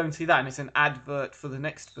 And then you go and see that, and it's an advert for the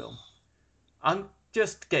next film. I'm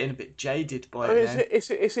just getting a bit jaded by it now.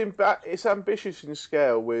 It's ambitious in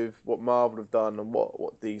scale with what Marvel have done and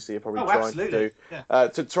what DC are probably trying to do. Yeah.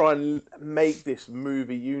 To try and make this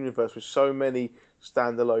movie universe with so many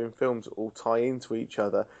standalone films that all tie into each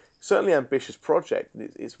other. Certainly ambitious project.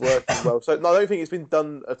 It's working well. So no, I don't think it's been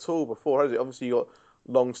done at all before, has it? Obviously, you got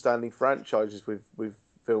long-standing franchises with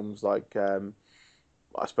films like I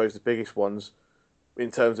suppose the biggest ones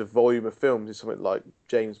in terms of volume of films is something like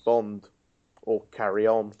James Bond or Carry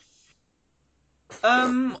On.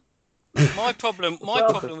 My problem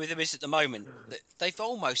with them is at the moment that they've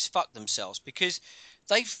almost fucked themselves because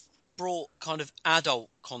they've brought kind of adult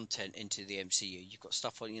content into the MCU. You've got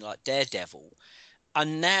stuff like Daredevil,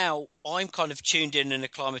 and now I'm kind of tuned in and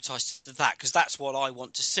acclimatized to that because that's what I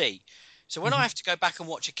want to see. So when I have to go back and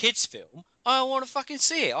watch a kids' film, I want to fucking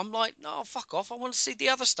see it. I'm like, no, fuck off. I want to see the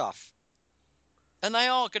other stuff. And they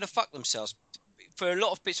are going to fuck themselves. For a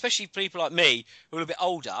lot of, especially people like me who are a bit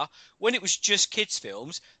older, when it was just kids'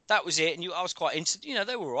 films, that was it. And I was quite into,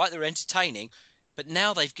 they were all right. They were entertaining. But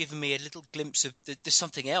now they've given me a little glimpse of there's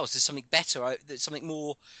something else. There's something better. There's something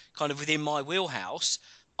more kind of within my wheelhouse.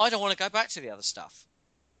 I don't want to go back to the other stuff.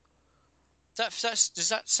 Does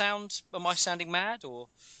that sound? Am I sounding mad or?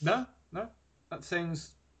 No. That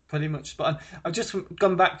sounds pretty much spot on. I've just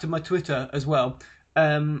gone back to my Twitter as well.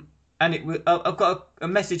 And I've got a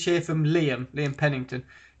message here from Liam Pennington,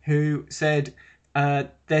 who said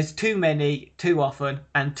there's too many, too often,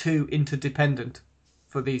 and too interdependent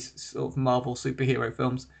for these sort of Marvel superhero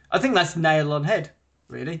films. I think that's nail on head,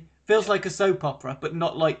 really. Feels like a soap opera, but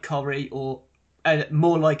not like Corrie or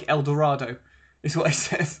more like El Dorado, is what he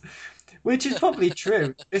says. Which is probably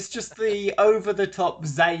true. It's just the over-the-top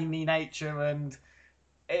zany nature, and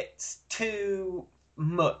it's too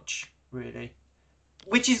much, really.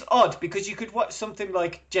 Which is odd, because you could watch something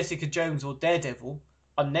like Jessica Jones or Daredevil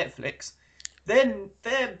on Netflix. Then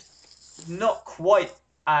they're not quite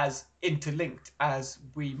as interlinked as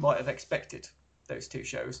we might have expected, those two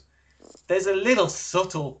shows. There's a little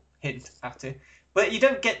subtle hint at it, but you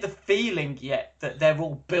don't get the feeling yet that they're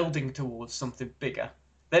all building towards something bigger.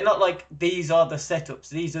 They're not like, these are the setups,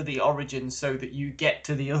 these are the origins, so that you get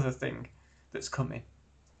to the other thing that's coming.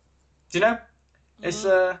 Do you know? It's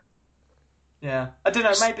yeah. I don't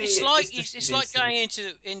know. Maybe it's like going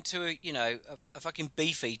into a fucking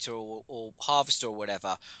Beefeater or Harvester or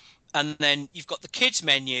whatever, and then you've got the kids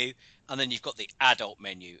menu, and then you've got the adult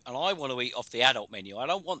menu, and I want to eat off the adult menu. I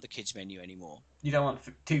don't want the kids menu anymore. You don't want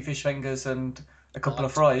 2 fish fingers and a couple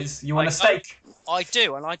of fries. You want a steak. I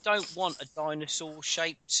do, and I don't want a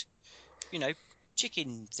dinosaur-shaped,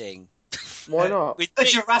 chicken thing. Why not? With a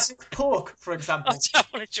Jurassic pork, for example. I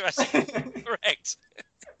don't want a Jurassic. Correct.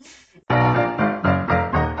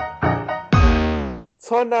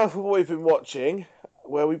 Time now for what we've been watching,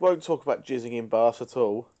 where we won't talk about jizzing in bars at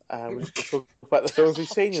all. We're just going to talk about the films we've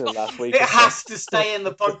seen in the last week. It has to stay in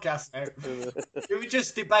the podcast now. We were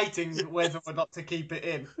just debating whether or not to keep it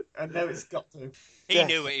in, and now it's got to. He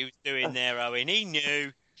knew what he was doing there, Owen. He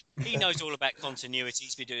knew. He knows all about continuity.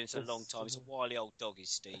 He's been doing this a long time. He's a wily old dog, is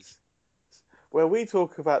Steve. Where we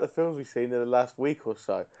talk about the films we've seen in the last week or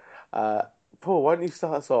so. Paul, why don't you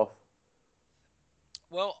start us off?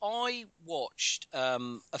 Well, I watched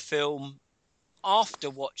a film after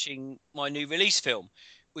watching my new release film,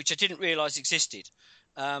 which I didn't realise existed.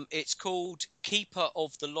 It's called Keeper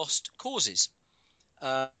of the Lost Causes.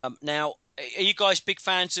 Now, are you guys big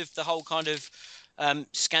fans of the whole kind of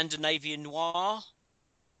Scandinavian noir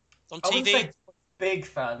on TV? I wouldn't say big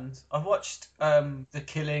fans. I've watched The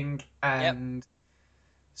Killing and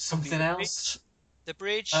something else. The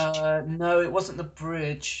Bridge? No, it wasn't The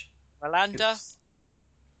Bridge. Wallander?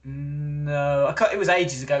 No, it was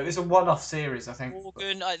ages ago. It was a one-off series, I think.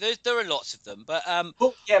 Borgen. There are lots of them, but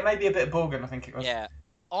maybe a bit of Borgen, I think it was. Yeah,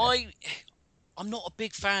 I'm not a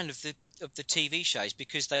big fan of the TV shows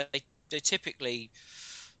because they typically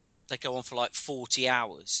go on for like 40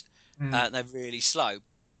 hours. They're really slow,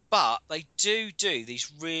 but they do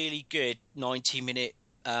these really good 90-minute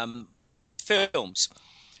films,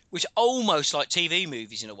 which are almost like TV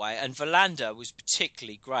movies in a way. And Wallander was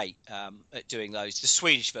particularly great at doing those, the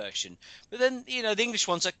Swedish version. But then, the English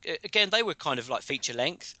ones, again, they were kind of like feature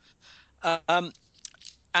length.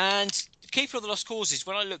 And Keeper of the Lost Causes,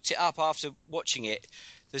 when I looked it up after watching it,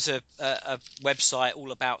 there's a website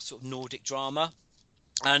all about sort of Nordic drama.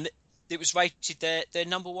 And it was rated their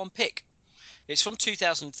number one pick. It's from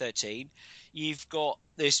 2013. You've got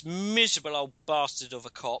this miserable old bastard of a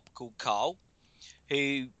cop called Carl,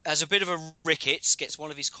 who has a bit of a rickets, gets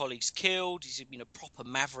one of his colleagues killed. He's a proper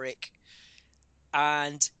maverick.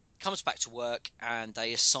 and comes back to work, and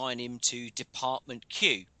they assign him to Department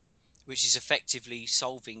Q, which is effectively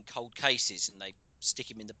solving cold cases, and they stick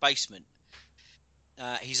him in the basement.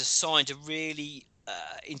 He's assigned a really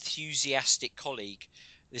enthusiastic colleague,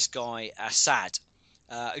 this guy Assad.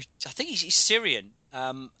 I think he's Syrian.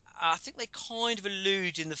 I think they kind of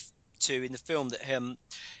allude in the film that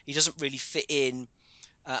he doesn't really fit in,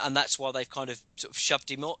 and that's why they've kind of sort of shoved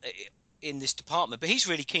him in this department. But he's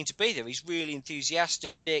really keen to be there. He's really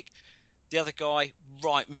enthusiastic. The other guy,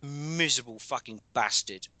 right, miserable fucking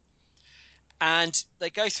bastard. And they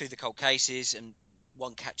go through the cold cases, and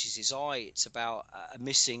one catches his eye. It's about a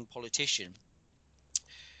missing politician.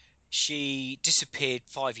 She disappeared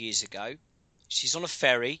 5 years ago. She's on a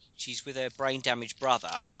ferry. She's with her brain-damaged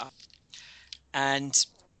brother. And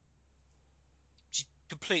she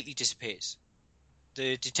completely disappears.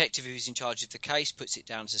 The detective who's in charge of the case puts it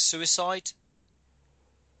down as a suicide.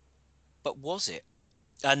 But was it?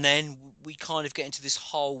 And then we kind of get into this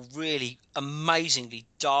whole really amazingly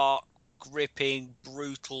dark, gripping,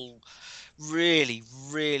 brutal, really,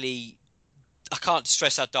 really... I can't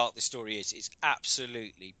stress how dark this story is. It's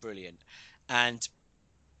absolutely brilliant. And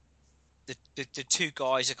the two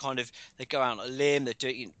guys are kind of... They go out on a limb. They're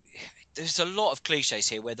doing... There's a lot of cliches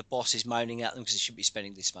here where the boss is moaning at them because they shouldn't be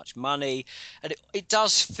spending this much money. And it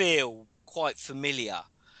does feel quite familiar.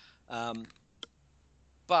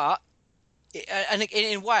 But... And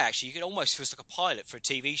in a way, actually, it almost feels like a pilot for a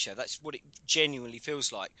TV show. That's what it genuinely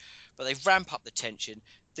feels like. But they ramp up the tension.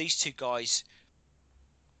 These two guys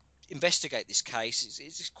investigate this case.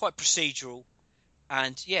 It's quite procedural.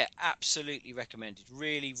 And, yeah, absolutely recommended.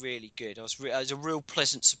 Really, really good. It was a real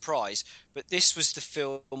pleasant surprise. But this was the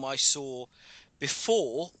film I saw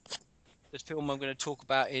before the film I'm going to talk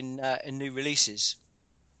about in new releases.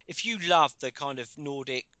 If you love the kind of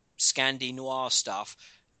Nordic, Scandi noir stuff...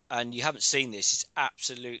 and you haven't seen this, it's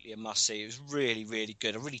absolutely a must-see. It was really, really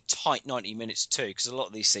good. A really tight 90 minutes too, because a lot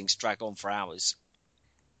of these things drag on for hours.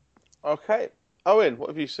 Okay. Owen, what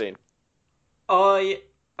have you seen? I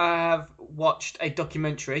have watched a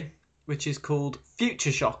documentary which is called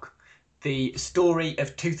Future Shock, the story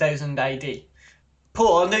of 2000 AD.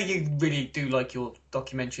 Paul, I know you really do like your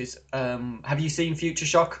documentaries. Have you seen Future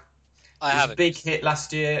Shock? I haven't. It was a big hit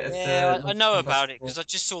last year. Yeah, I know about it because I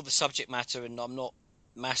just saw the subject matter, and I'm not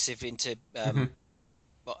massive into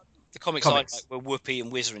but the comics I like were Whoopi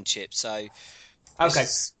and Whizzer and Chip, so okay,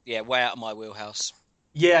 way out of my wheelhouse.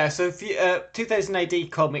 Yeah, so 2000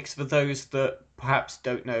 AD comics, for those that perhaps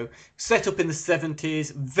don't know, set up in the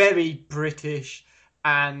 70s, very British,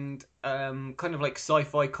 and kind of like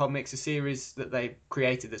sci-fi comics. A series that they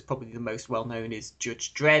created that's probably the most well-known is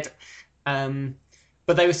Judge Dredd,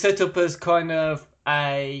 but they were set up as kind of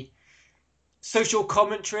a social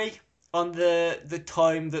commentary on the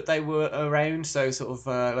time that they were around, so sort of,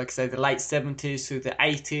 like I say, the late 70s through the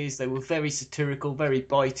 80s. They were very satirical, very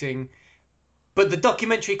biting. But the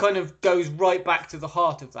documentary kind of goes right back to the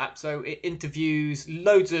heart of that. So it interviews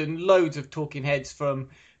loads and loads of talking heads, from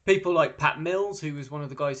people like Pat Mills, who was one of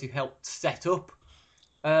the guys who helped set up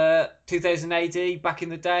 2000 AD back in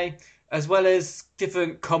the day, as well as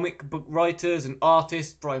different comic book writers and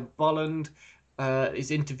artists. Brian Bolland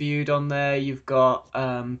is interviewed on there. You've got...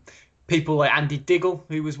 people like Andy Diggle,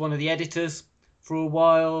 who was one of the editors for a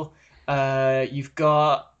while. You've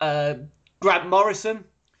got Grant Morrison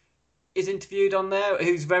is interviewed on there,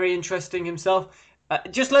 who's very interesting himself.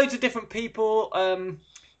 Just loads of different people.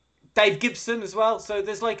 Dave Gibson as well. So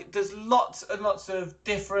there's lots and lots of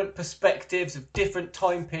different perspectives of different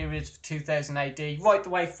time periods for 2000 AD, right the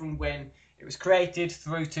way from when it was created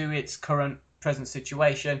through to its present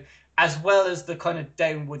situation, as well as the kind of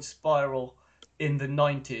downward spiral in the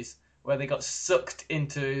 90s. Where they got sucked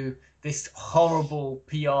into this horrible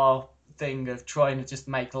PR thing of trying to just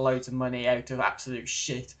make loads of money out of absolute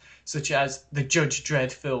shit, such as the Judge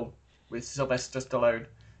Dredd film with Sylvester Stallone,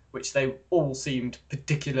 which they all seemed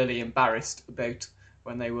particularly embarrassed about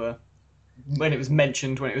when it was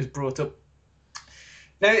mentioned, when it was brought up.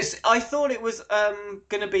 Now, I thought it was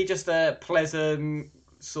going to be just a pleasant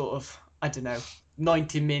sort of,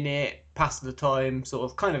 90-minute pass the time, sort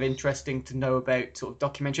of kind of interesting to know about sort of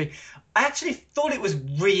documentary. I actually thought it was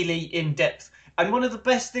really in depth, and one of the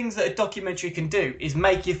best things that a documentary can do is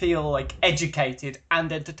make you feel like educated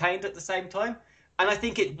and entertained at the same time. And I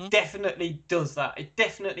think it definitely does that. It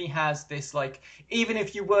definitely has this, like, even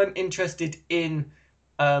if you weren't interested in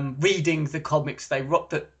reading the comics they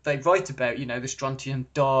write about, the Strontium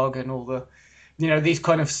Dog and all the these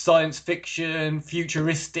kind of science fiction,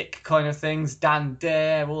 futuristic kind of things, Dan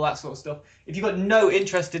Dare, all that sort of stuff. If you've got no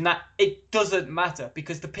interest in that, it doesn't matter,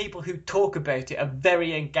 because the people who talk about it are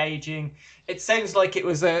very engaging. It sounds like it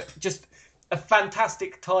was just a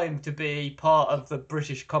fantastic time to be part of the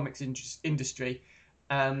British comics industry.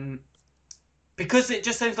 Because it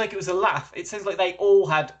just sounds like it was a laugh. It sounds like they all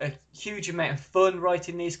had a huge amount of fun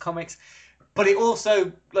writing these comics. But it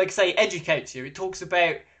also, like I say, educates you. It talks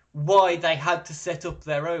about why they had to set up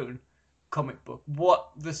their own comic book. What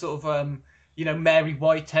the sort of, Mary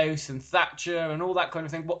Whitehouse and Thatcher and all that kind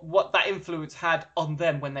of thing, what that influence had on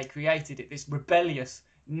them when they created it. This rebellious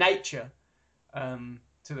nature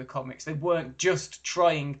to the comics. They weren't just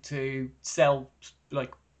trying to sell,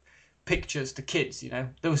 like, pictures to kids,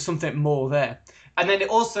 there was something more there. And then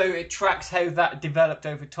it tracks how that developed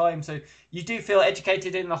over time, so you do feel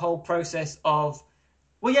educated in the whole process of,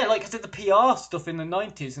 like I said, the PR stuff in the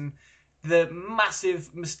 90s and the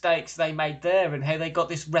massive mistakes they made there, and how they got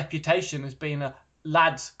this reputation as being a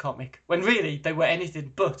lads comic when really they were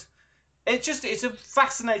anything but. It's a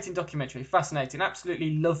fascinating documentary, fascinating,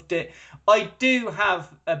 absolutely loved it. I do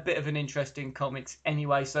have a bit of an interest in comics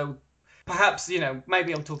anyway, so perhaps,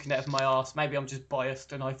 maybe I'm talking out of my arse. Maybe I'm just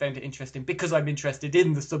biased and I found it interesting because I'm interested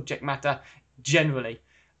in the subject matter generally.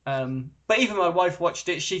 But even my wife watched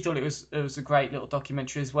it. She thought it was a great little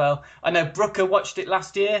documentary as well. I know Brooker watched it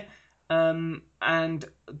last year and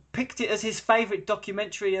picked it as his favourite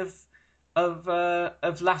documentary of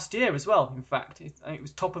last year as well. In fact, it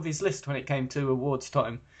was top of his list when it came to awards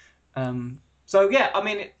time. So yeah, I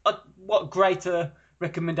mean, what greater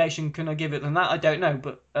recommendation can I give it than that? I don't know,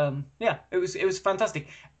 but it was fantastic,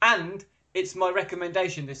 and it's my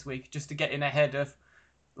recommendation this week, just to get in ahead of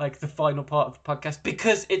like the final part of the podcast,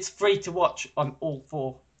 because it's free to watch on All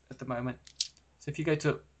 4 at the moment. So if you go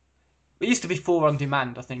to, it used to be 4 on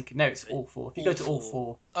demand, I think. Now it's All 4. If you go to All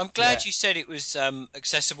 4, I'm glad you said it was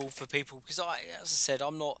accessible for people, because as I said,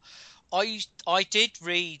 I'm not. I did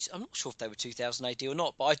read. I'm not sure if they were 2000 AD or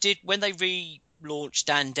not, but I did when they relaunched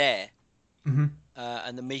Dan Dare. Mm-hmm.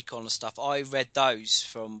 And the Mekon and stuff, I read those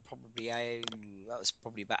from probably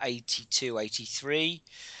about 82, 83.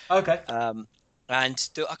 Okay. And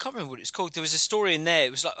I can't remember what it's called. There was a story in there.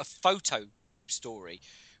 It was like a photo story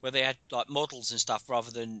where they had like models and stuff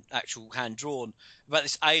rather than actual hand drawn about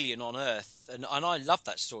this alien on Earth, and I love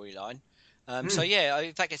that storyline. So yeah,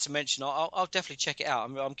 if that gets a mention, I'll definitely check it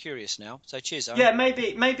out. I'm curious now. So cheers, Aaron. Yeah,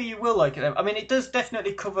 maybe you will like it. I mean, it does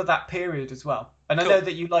definitely cover that period as well. And cool. I know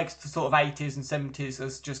that you like the sort of 80s and 70s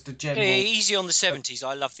as just a general. Yeah, easy on the 70s.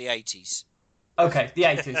 I love the 80s. Okay, the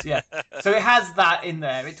 80s, yeah. So it has that in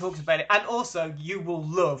there. It talks about it, and also you will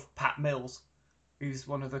love Pat Mills, who's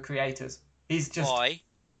one of the creators. He's just why?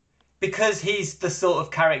 Because he's the sort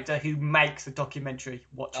of character who makes a documentary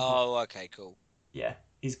watchable. Oh, okay, cool. Yeah,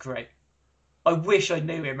 he's great. I wish I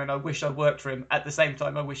knew him and I wish I worked for him. At the same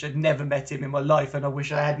time, I wish I'd never met him in my life and I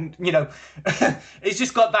wish I hadn't, He's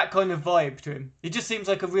just got that kind of vibe to him. He just seems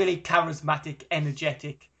like a really charismatic,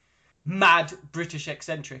 energetic, mad British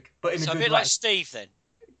eccentric, but in a good way. So a bit like Steve then?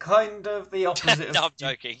 Kind of the opposite. No, I'm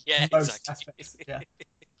joking. Yeah, exactly. Aspects, yeah.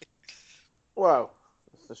 Wow,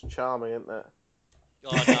 that's just charming, isn't it?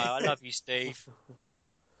 Oh, no, I love you, Steve.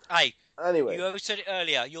 Hey, anyway, you said it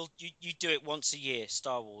earlier. You do it once a year,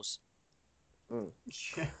 Star Wars.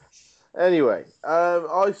 Anyway,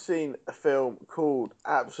 I've seen a film called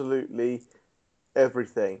Absolutely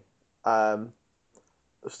Everything,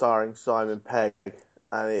 starring Simon Pegg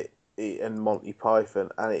and Monty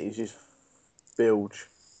Python, and it is just bilge.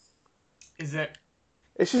 Is it?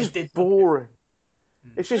 It's just boring.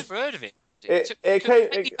 It's just. Never heard of it.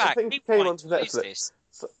 I think it came onto Netflix.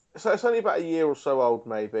 So it's only about a year or so old,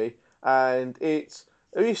 maybe. And it's.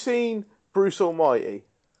 Have you seen Bruce Almighty?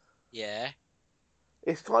 Yeah.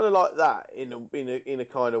 It's kind of like that in a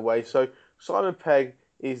kind of way. So Simon Pegg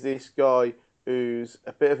is this guy who's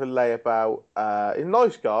a bit of a layabout. He's a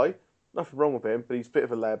nice guy, nothing wrong with him, but he's a bit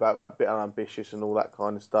of a layabout, a bit unambitious and all that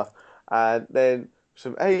kind of stuff. And then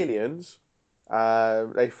some aliens,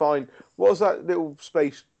 they find, what was that little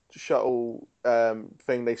space shuttle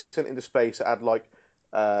thing they sent into space that had like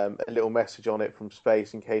a little message on it from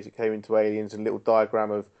space in case it came into aliens, and a little diagram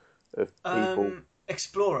of people.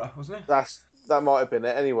 Explorer, wasn't it? That might have been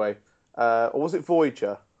it anyway. Or was it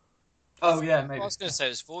Voyager? Oh, yeah, maybe. I was going to say it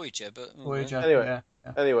was Voyager, but... Voyager,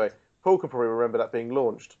 Anyway, Paul can probably remember that being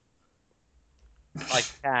launched. I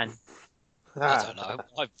can. I don't know.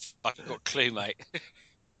 I've got a clue, mate.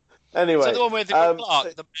 Anyway. So the one with the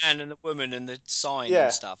Clark, the man and the woman and the sign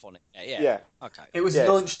and stuff on it. Yeah. Okay. It was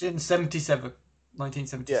launched in 1977.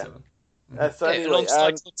 So anyway,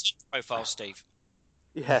 alongside your profile, Steve.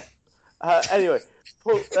 Yeah. Anyway,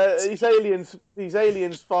 these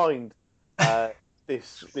aliens find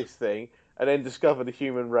this thing and then discover the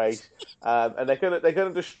human race, and they're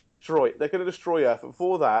gonna destroy Earth. But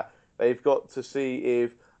for that, they've got to see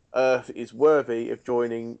if Earth is worthy of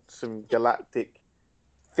joining some galactic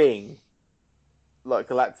thing, like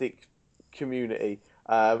galactic community.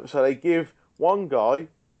 So they give one guy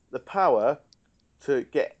the power to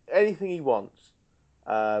get anything he wants.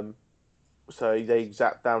 So they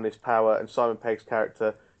zap down this power, and Simon Pegg's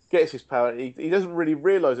character gets his power. And he doesn't really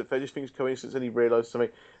realise it. He just thinks it's coincidence, and he realises something,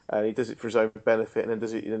 and he does it for his own benefit. And then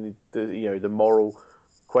does it, the moral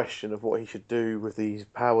question of what he should do with these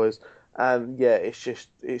powers. And yeah, it's just.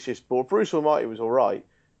 But Bruce Almighty was all right.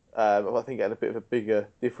 I think it had a bit of a bigger,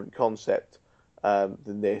 different concept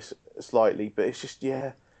than this slightly. But it's just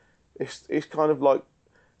it's kind of like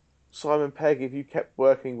Simon Pegg. If you kept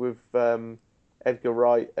working with Edgar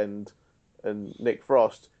Wright and Nick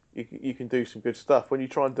Frost, you can do some good stuff. When you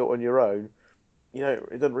try and do it on your own,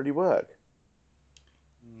 it doesn't really work.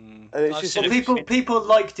 And it's just people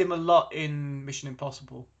liked him a lot in Mission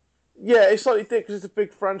Impossible. Yeah, it's slightly different because it's a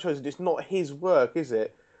big franchise and it's not his work, is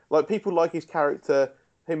it? Like, people like his character,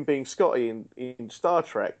 him being Scotty in Star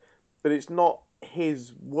Trek, but it's not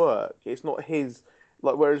his work. It's not his,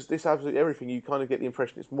 like, whereas this absolutely everything, you kind of get the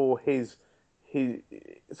impression it's more his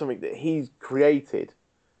something that he's created.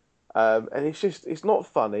 And it's not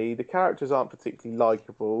funny. The characters aren't particularly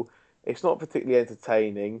likable. It's not particularly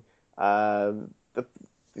entertaining.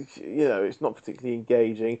 It's not particularly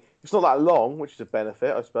engaging. It's not that long, which is a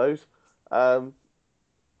benefit, I suppose. But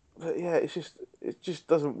yeah, it just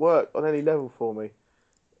doesn't work on any level for me.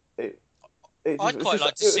 I'd quite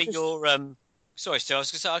like to see your Sorry, Stu. I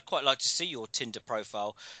was going to say I'd quite like to see your Tinder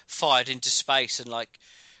profile fired into space and like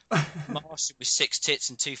Martian with 6 tits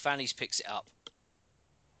and 2 fannies picks it up.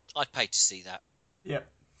 I'd pay to see that. Yeah.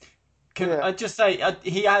 Can I just say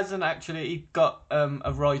he hasn't actually got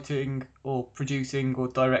a writing or producing or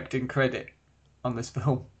directing credit on this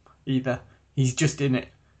film either. He's just in it.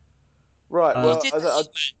 Right. Well, he did that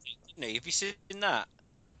didn't he? Have you seen that?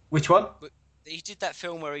 Which one? He did that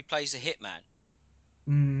film where he plays a hitman.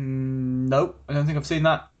 Nope, I don't think I've seen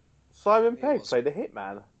that. Simon Pegg played a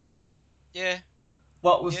hitman. Yeah.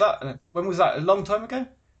 What was that? When was that? A long time ago?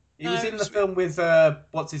 He was in the film with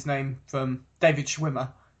what's his name from David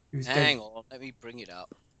Schwimmer. Hang on, let me bring it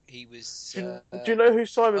up. He was. Do you know who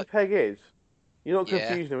Simon Pegg is? You're not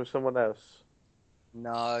confusing him with someone else.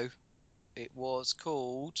 No, it was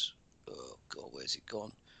called. Oh God, where's it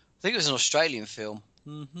gone? I think it was an Australian film.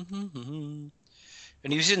 And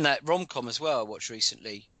he was in that rom-com as well I watched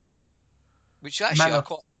recently, which actually I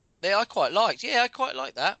quite liked. Yeah, I quite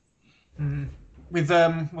like that. With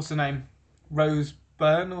what's her name? Rose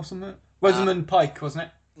Byrne or something? Rosamund Pike, wasn't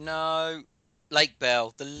it? No, Lake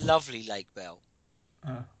Bell, the lovely Lake Bell.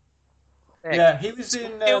 Yeah, he was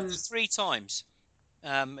in 3 times.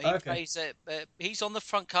 Plays. He's on the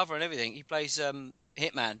front cover and everything. He plays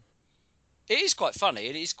Hitman. It is quite funny.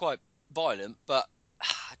 It is quite violent, but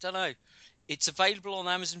I don't know. It's available on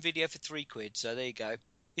Amazon Video for £3. So there you go.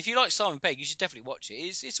 If you like Simon Pegg, you should definitely watch it.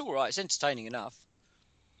 It's all right. It's entertaining enough.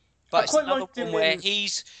 But it's another one where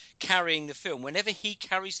he's carrying the film. Whenever he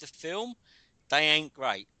carries the film, they ain't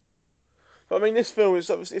great. I mean, this film it's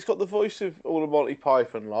got the voice of all the Monty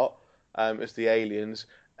Python lot as the aliens,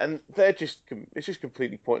 and it's just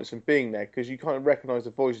completely pointless in being there because you kind of recognise the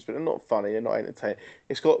voices, but they're not funny, they're not entertaining.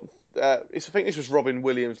 It's got I think this was Robin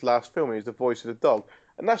Williams' last film. He was the voice of the dog,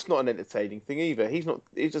 and that's not an entertaining thing either. He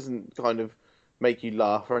doesn't kind of make you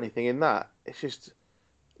laugh or anything in that. It's just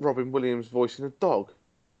Robin Williams voicing a dog.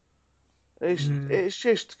 It's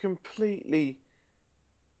just completely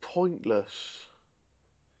pointless.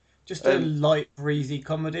 Just a light, breezy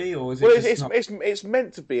comedy, or is it? Well, it's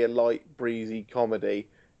meant to be a light, breezy comedy,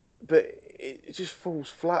 but it just falls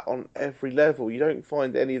flat on every level. You don't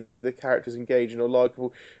find any of the characters engaging or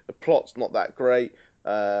likable. The plot's not that great.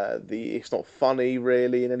 It's not funny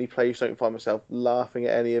really in any place. I don't find myself laughing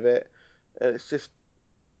at any of it. It's just,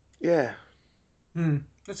 yeah.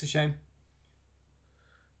 That's a shame.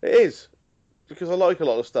 It is because I like a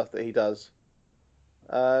lot of stuff that he does.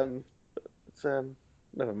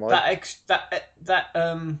 Never mind.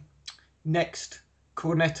 That next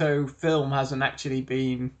Cornetto film hasn't actually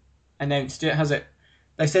been announced yet, has it?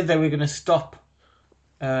 They said they were going to stop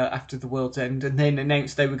after The World's End, and then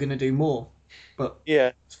announced they were going to do more. But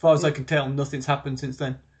yeah, as far as I can tell, nothing's happened since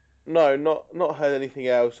then. No, not heard anything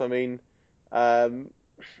else. I mean, I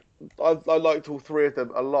liked all 3 of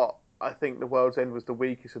them a lot. I think The World's End was the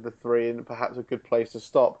weakest of the 3, and perhaps a good place to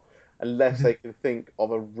stop. Unless they can think of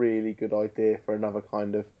a really good idea for another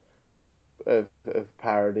kind of of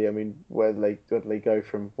parody. I mean, where do they go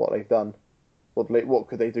from what they've done? What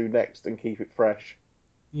could they do next and keep it fresh?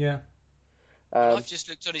 Yeah. Well, I've just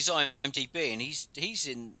looked on his IMDb, and he's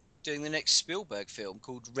in doing the next Spielberg film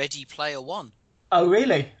called Ready Player One. Oh,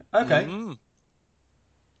 really? Okay. Mm-hmm.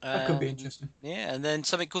 That could be interesting. Yeah, and then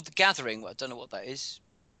something called The Gathering. I don't know what that is.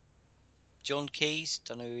 John Keyes.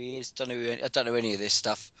 Don't know who he is. I don't know any of this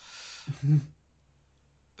stuff.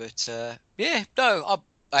 But yeah, no.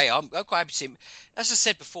 I'm quite happy to see him. As I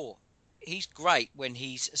said before, he's great when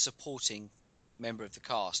he's a supporting member of the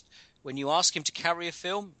cast. When you ask him to carry a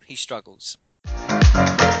film, he struggles.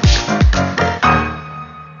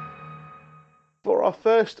 For our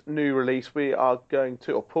first new release,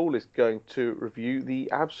 Paul is going to review The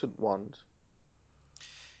Absent Ones.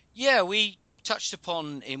 Yeah, we touched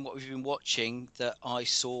upon in what we've been watching that I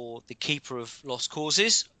saw The Keeper of Lost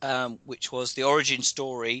Causes, which was the origin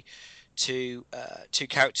story to two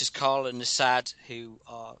characters, Carl and Assad, who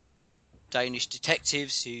are Danish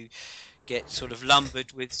detectives who get sort of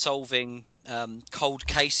lumbered with solving cold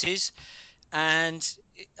cases. And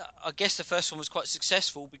I guess the first one was quite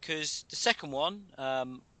successful because the second one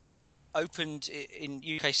opened in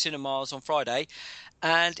UK cinemas on Friday,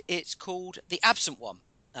 and it's called The Absent One.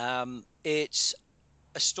 It's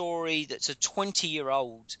a story that's a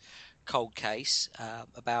 20-year-old cold case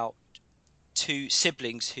about two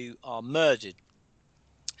siblings who are murdered.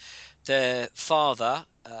 Their father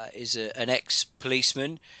is an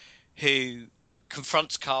ex-policeman who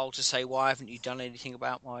confronts Carl to say, "Why haven't you done anything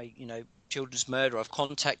about my, children's murder? I've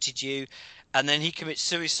contacted you." And then he commits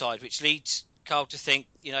suicide, which leads Carl to think,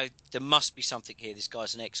 there must be something here. This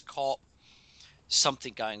guy's an ex-cop,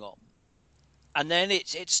 something going on. And then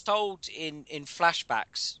it's told in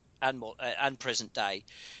flashbacks and present day,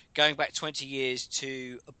 going back 20 years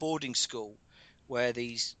to a boarding school where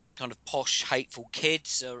these kind of posh, hateful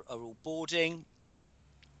kids are all boarding.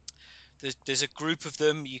 There's a group of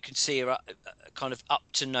them you can see are kind of up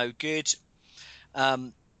to no good.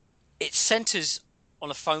 It centres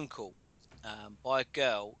on a phone call by a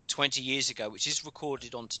girl 20 years ago, which is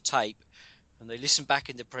recorded onto tape, and they listen back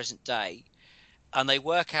in the present day, and they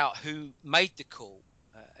work out who made the call.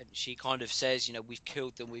 And she kind of says, we've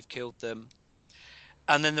killed them.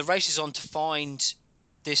 And then the race is on to find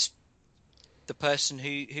the person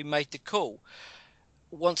who made the call.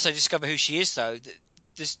 Once they discover who she is, though,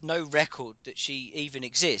 there's no record that she even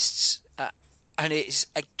exists. And it's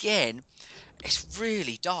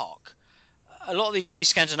really dark. A lot of these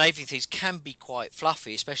Scandinavian things can be quite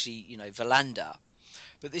fluffy, especially, Wallander.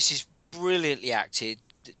 But this is brilliantly acted.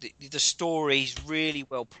 The story's really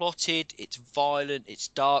well plotted. It's violent. It's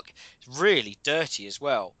dark. It's really dirty as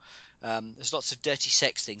well. There's lots of dirty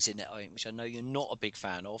sex things in it, which I know you're not a big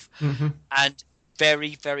fan of. Mm-hmm. And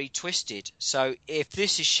very, very twisted. So if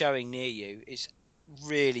this is showing near you, it's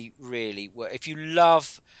really, really... If you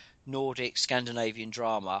love Nordic Scandinavian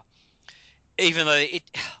drama, even though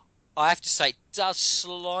I have to say, it does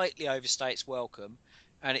slightly overstay its welcome,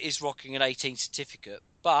 and it is rocking an 18 certificate.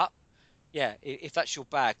 But, yeah, if that's your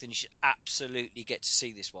bag, then you should absolutely get to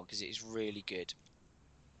see this one, because it is really good.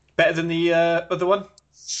 Better than the other one?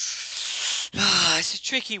 It's a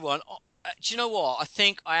tricky one. Do you know what? I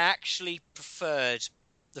think I actually preferred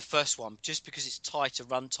the first one, just because it's tighter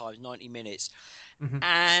runtime, 90 minutes. Mm-hmm.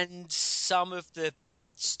 And some of the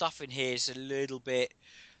stuff in here is a little bit...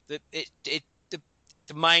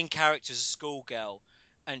 The main character is a schoolgirl,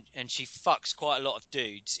 and she fucks quite a lot of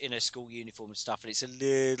dudes in her school uniform and stuff, and it's a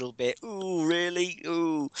little bit, ooh, really?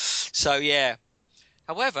 Ooh. So, yeah.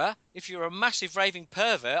 However, if you're a massive raving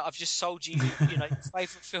pervert, I've just sold you, your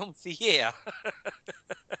favourite film of the year.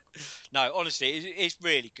 No, honestly, it's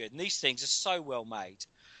really good, and these things are so well made.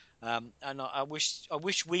 And I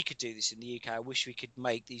wish we could do this in the UK. I wish we could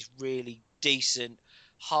make these really decent,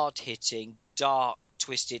 hard-hitting, dark,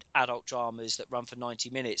 twisted adult dramas that run for 90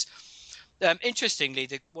 minutes. Interestingly,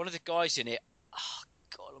 one of the guys in it, oh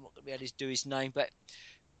God, I'm not going to be able to do his name, but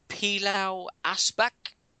Pilau Asbak.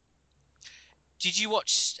 Did you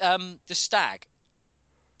watch The Stag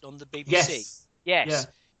on the BBC? Yes. Yeah.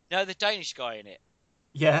 No, the Danish guy in it.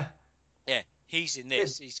 Yeah. Yeah, he's in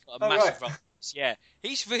this. He's got a massive role. Yeah,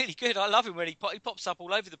 he's really good. I love him when he pops up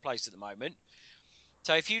all over the place at the moment.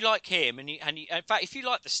 So if you like him, and in fact, if you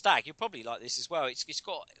like The Stag, you'll probably like this as well. It's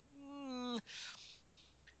got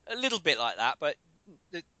a little bit like that, but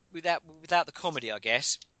without the comedy, I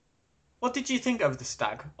guess. What did you think of The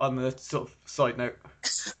Stag, on the sort of side note?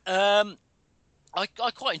 I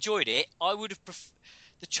quite enjoyed it. I would have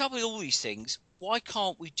the trouble with all these things, why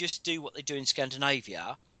can't we just do what they do in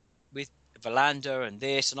Scandinavia with Wallander and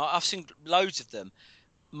this, and I've seen loads of them,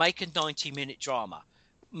 make a 90-minute drama.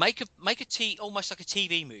 make almost like a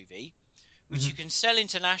TV movie, which you can sell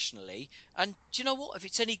internationally. And do you know what? If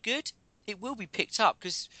it's any good, it will be picked up,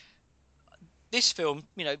 because this film,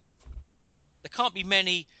 there can't be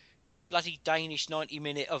many bloody Danish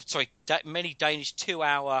many Danish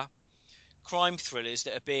 2-hour crime thrillers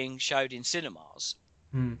that are being showed in cinemas.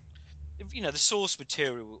 The source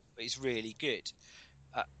material is really good.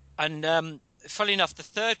 And funnily enough, the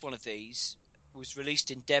third one of these was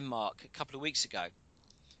released in Denmark a couple of weeks ago.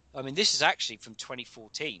 I mean, this is actually from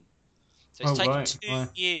 2014. So it's taken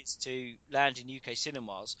 2 years to land in UK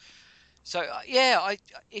cinemas. So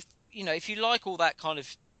if you like all that kind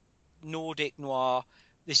of Nordic noir,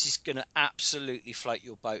 this is going to absolutely float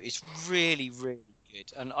your boat. It's really, really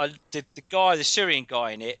good. And the Syrian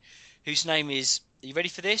guy in it, whose name is, are you ready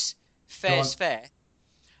for this? Fair's Fair.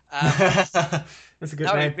 That's a good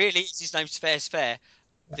name. It really is. His name's Fair's Fair.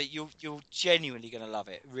 That you're genuinely going to love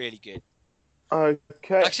it. Really good. Okay.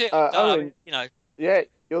 That's it. Owen, Yeah,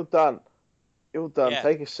 you're done. You're done. Yeah.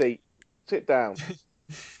 Take a seat. Sit down.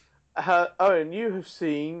 Owen, you have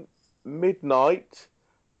seen Midnight,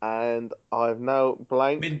 and I've now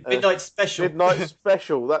blanked. Midnight Special. Midnight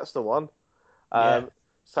Special, that's the one.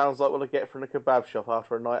 Sounds like what I get from a kebab shop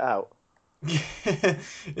after a night out.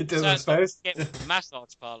 It does, I suppose. Get from a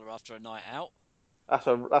massage parlour after a night out.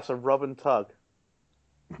 That's a rub and tug.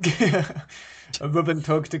 A rub and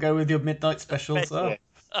tug to go with your Midnight Special. So.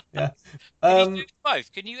 Yeah. Can you do both?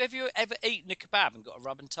 Have you ever eaten a kebab and got a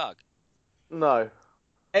rub and tug? No.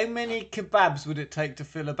 How many kebabs would it take to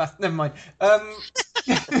fill a bath? Never mind.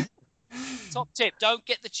 Top tip: don't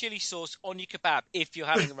get the chili sauce on your kebab if you're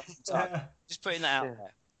having a rub and tug. Just putting that out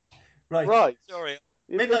there. Right. Sorry.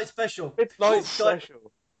 Midnight Special. Midnight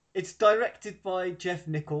Special. It's directed by Jeff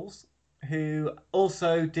Nichols, who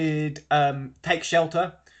also did Take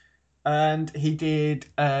Shelter, and he did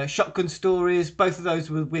Shotgun Stories. Both of those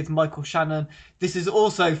were with Michael Shannon. This is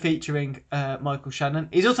also featuring Michael Shannon.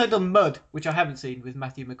 He's also done Mud, which I haven't seen, with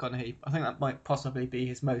Matthew McConaughey. I think that might possibly be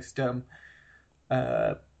his most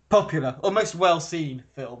popular or most well-seen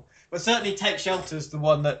film. But certainly Take Shelter is the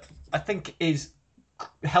one that I think is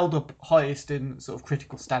held up highest in sort of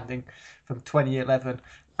critical standing from 2011.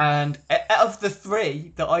 And out of the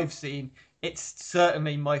three that I've seen, it's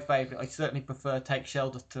certainly my favourite. I certainly prefer Take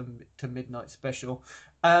Shelter to Midnight Special.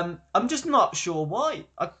 I'm just not sure why.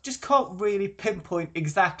 I just can't really pinpoint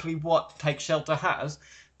exactly what Take Shelter has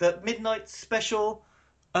that Midnight Special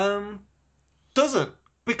doesn't.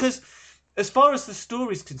 Because as far as the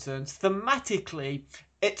story's concerned, thematically,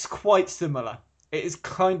 it's quite similar. It is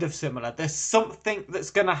kind of similar. There's something that's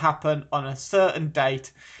going to happen on a certain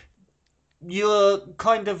date. You're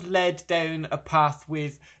kind of led down a path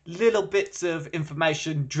with little bits of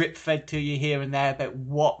information drip-fed to you here and there about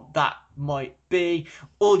what that might be.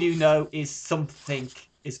 All you know is something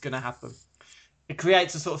is going to happen. It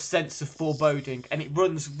creates a sort of sense of foreboding, and it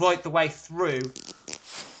runs right the way through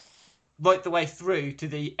to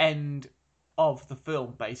the end of the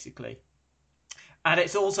film, basically. And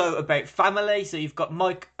it's also about family. So you've got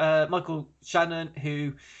Michael Shannon,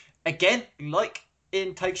 who, again, like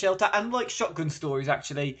in Take Shelter and like Shotgun Stories,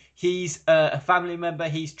 actually, he's a family member.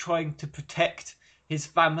 He's trying to protect his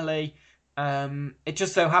family. It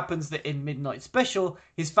just so happens that in Midnight Special,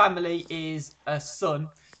 his family is a son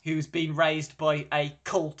who's been raised by a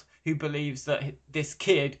cult who believes that this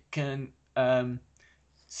kid can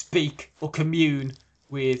speak or commune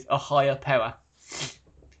with a higher power.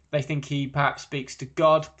 They think he perhaps speaks to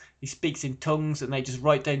God. He speaks in tongues, and they just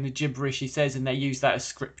write down the gibberish he says, and they use that as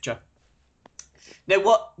scripture. Now,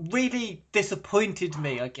 what really disappointed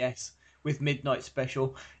me, I guess, with Midnight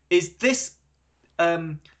Special is this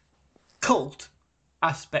cult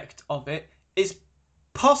aspect of it is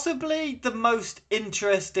possibly the most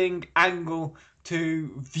interesting angle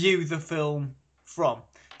to view the film from.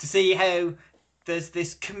 To see how there's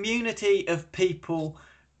this community of people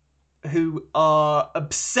who are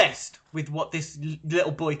obsessed with what this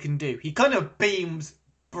little boy can do. He kind of beams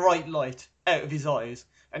bright light out of his eyes,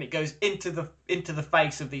 and it goes into the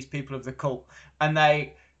face of these people of the cult, and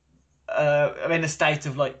they are in a state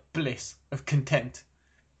of like bliss, of content.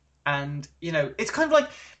 And it's kind of like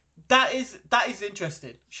that is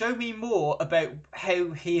interesting. Show me more about how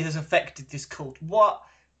he has affected this cult. What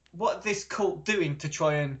this cult doing to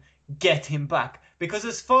try and get him back? Because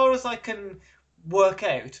as far as I can work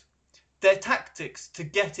out, their tactics to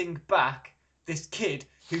getting back this kid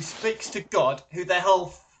who speaks to God, who their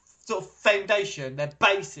whole sort of foundation, their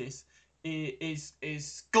basis is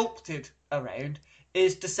sculpted around,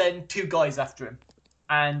 is to send two guys after him.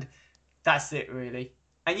 And that's it, really.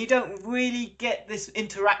 and you don't really get this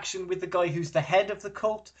interaction with the guy who's the head of the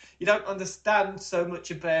cult. You don't understand so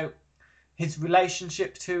much about his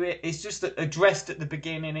relationship to it. It's just addressed at the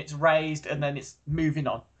beginning, it's raised, and then it's moving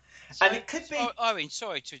on. So, and it could be... Owen,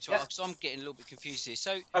 sorry to interrupt, because I'm getting a little bit confused here.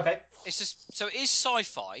 So, okay. It's just, so it is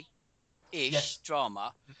sci-fi-ish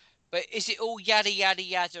drama, but is it all yada yada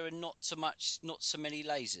yada and not so many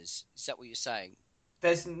lasers? Is that what you're saying?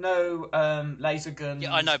 There's no laser guns.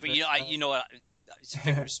 Yeah, I know, but you know what? It's a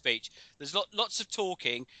figure of speech. There's lots of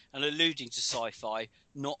talking and alluding to sci-fi,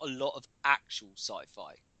 not a lot of actual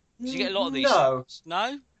sci-fi. So you get a lot of these.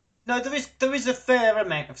 No. No, there is a fair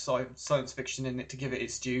amount of science fiction in it to give it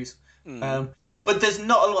its dues, but there's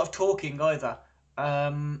not a lot of talking either.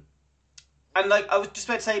 And like I was just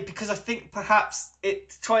about to say, because I think perhaps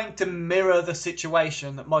it's trying to mirror the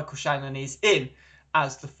situation that Michael Shannon is in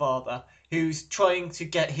as the father, who's trying to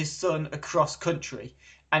get his son across country,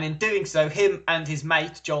 and in doing so, him and his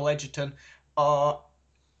mate Joel Edgerton are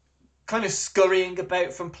kind of scurrying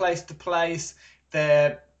about from place to place.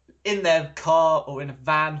 They're in their car or in a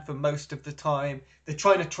van for most of the time. They're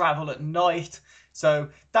trying to travel at night. So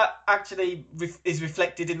that actually is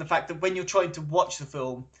reflected in the fact that when you're trying to watch the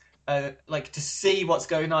film, like to see what's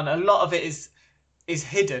going on, a lot of it is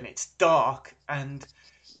hidden. It's dark, and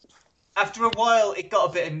after a while it got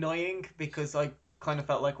a bit annoying because I kind of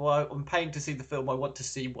felt like, well, I'm paying to see the film. I want to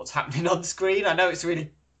see what's happening on screen. I know it's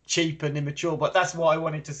really cheap and immature, but that's what I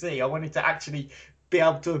wanted to see. I wanted to actually be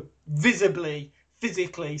able to physically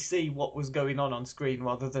see what was going on screen,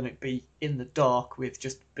 rather than it be in the dark with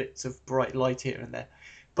just bits of bright light here and there.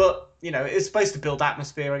 But, you know, it's supposed to build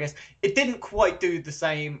atmosphere, I guess. It didn't quite do the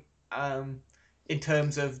same in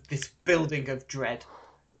terms of this building of dread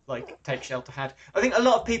like Take Shelter had. I think a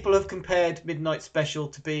lot of people have compared Midnight Special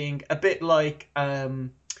to being a bit like a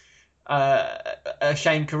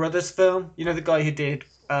Shane Carruthers film. You know, the guy who did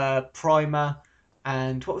Primer,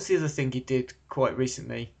 and what was the other thing he did quite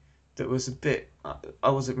recently that was a bit... I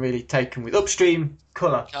wasn't really taken with? Upstream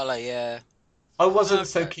Colour. Colour, yeah. I wasn't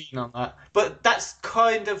so keen on that. But that's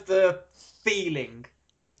kind of the feeling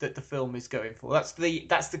that the film is going for. That's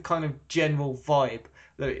the kind of general vibe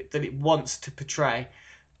that it wants to portray.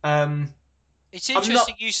 It's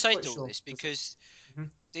interesting you say all this because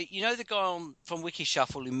you know the guy from Wiki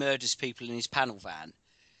Shuffle who murders people in his panel van?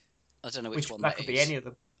 I don't know which one that could is. Be any of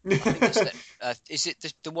them. I think it's is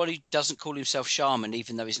it the one who doesn't call himself Sharman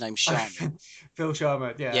even though his name's Sharman? Phil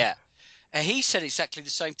Sharman, yeah. Yeah. He said exactly the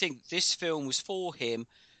same thing. This film was for him,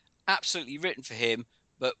 absolutely written for him,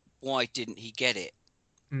 but why didn't he get it?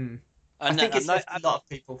 I think it's a lot of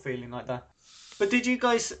people feeling like that. But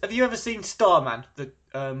have you ever seen Starman, the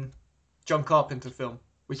John Carpenter film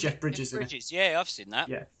with Jeff Bridges in it? Yeah, I've seen that.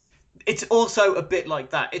 Yeah. It's also a bit like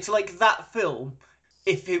that. It's like that film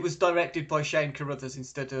if it was directed by Shane Carruthers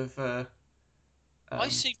instead of... I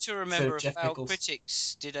seem to remember our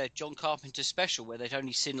critics did a John Carpenter special where they'd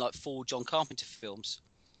only seen like 4 John Carpenter films.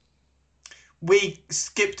 We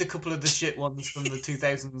skipped a couple of the shit ones from the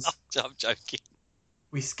 2000s. I'm joking.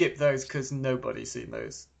 We skipped those because nobody's seen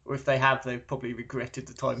those. Or if they have, they've probably regretted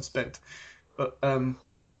the time spent. But,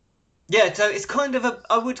 yeah, so it's kind of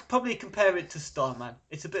I would probably compare it to Starman.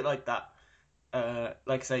 It's a bit like that.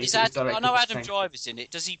 Like I say, I know Adam Driver's in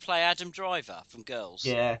it. Does he play Adam Driver from Girls?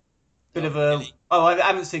 Yeah. Bit of a... Really? Oh, I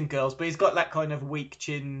haven't seen Girls, but he's got that kind of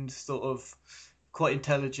weak-chinned, sort of quite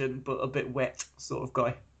intelligent, but a bit wet sort of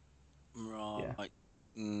guy. Right.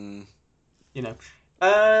 Yeah. You know.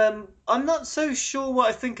 I'm not so sure what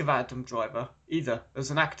I think of Adam Driver, either,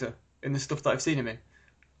 as an actor, in the stuff that I've seen him in.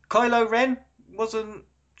 Kylo Ren wasn't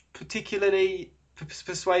particularly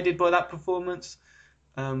persuaded by that performance.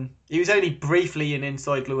 He was only briefly in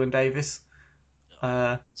Inside Llewyn Davis.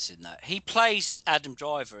 Seen that. He plays Adam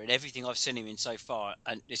Driver in everything I've seen him in so far,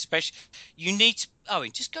 and especially you need to...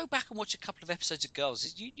 Owen, just go back and watch a couple of episodes of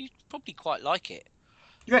Girls. You probably quite like it.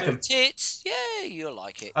 You reckon? Tits, yeah, you'll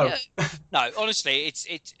like it. Oh. Yeah. No, honestly, it's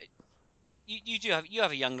you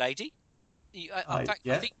have a young lady. In fact,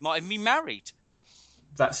 yeah. I think might have been married.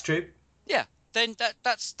 That's true. Yeah, then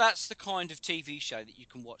that's the kind of TV show that you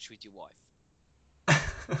can watch with your wife.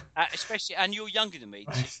 Especially, and you're younger than me,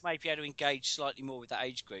 so you may be able to engage slightly more with that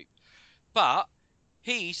age group. But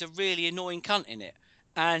he's a really annoying cunt in it,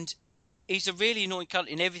 and he's a really annoying cunt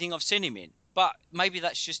in everything I've seen him in. But maybe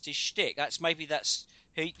that's just his shtick.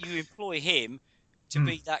 You employ him to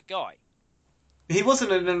be that guy. He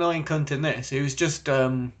wasn't an annoying cunt in this. He was just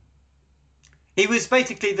he was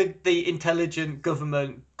basically the intelligent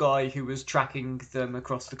government guy who was tracking them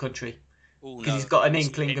across the country. Because he's got an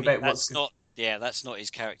inkling about what's... Yeah, that's not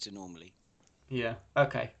his character normally. Yeah,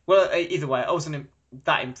 okay. Well, either way, I wasn't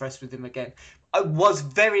that impressed with him again. I was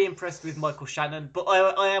very impressed with Michael Shannon, but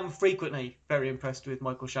I am frequently very impressed with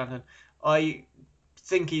Michael Shannon. I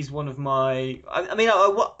think he's one of my...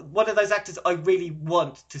 one of those actors I really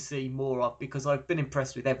want to see more of, because I've been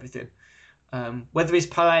impressed with everything. Whether he's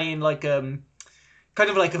playing like kind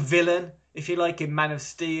of like a villain, if you like, in Man of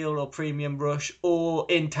Steel or Premium Rush, or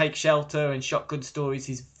in Take Shelter and Shotgun Stories,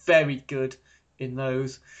 he's very good in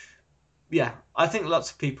those. Yeah, I think lots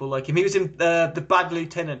of people like him. He was in the Bad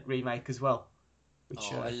Lieutenant remake as well.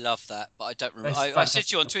 Which, I love that, but I don't remember. I said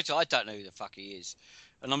to you on Twitter, I don't know who the fuck he is.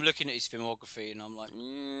 And I'm looking at his filmography, and I'm like,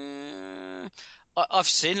 I've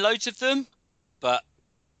seen loads of them, but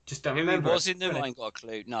just don't who remember. He was in them, really? I ain't got a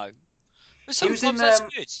clue. No. But sometimes that's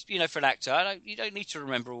good, for an actor. You don't need to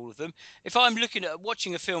remember all of them. If I'm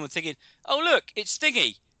watching a film and thinking, oh, look, it's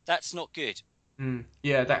Thingy, that's not good.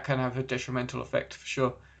 Yeah, that can have a detrimental effect for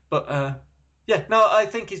sure. But I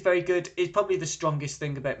think he's very good. He's probably the strongest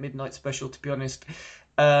thing about Midnight Special, to be honest.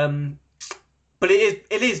 But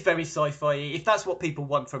it is very sci-fi. If that's what people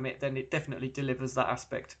want from it, then it definitely delivers that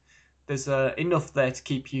aspect. There's enough there to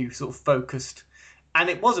keep you sort of focused, and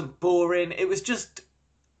it wasn't boring. It was just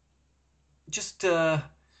the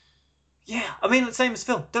same as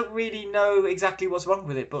film. Don't really know exactly what's wrong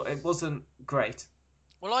with it, but it wasn't great.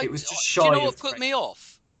 Well, it was just shy. Do you know what put me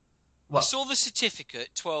off? What? I saw the certificate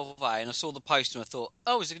 12A and I saw the poster and I thought,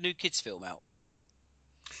 oh, there's a new kids film out.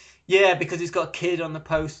 Yeah, because he's got a kid on the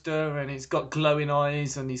poster and he's got glowing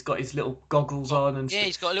eyes and he's got his little goggles on and stuff.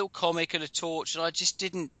 He's got a little comic and a torch, and I just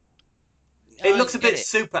didn't. It looks a bit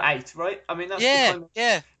Super 8, right? I mean, that's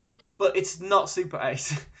yeah. But it's not Super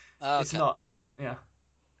 8. Oh, okay. It's not. Yeah.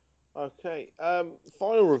 Okay.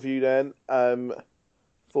 Final review then.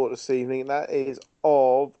 For this evening, that is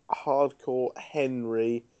of Hardcore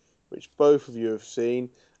Henry, which both of you have seen.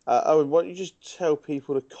 Owen, why don't you just tell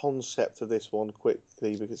people the concept of this one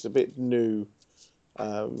quickly, because it's a bit new.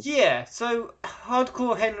 So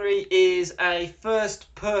Hardcore Henry is a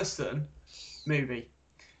first-person movie.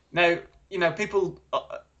 Now, people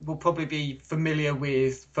will probably be familiar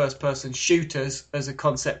with first-person shooters as a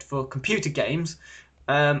concept for computer games,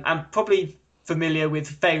 and probably familiar with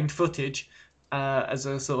found footage as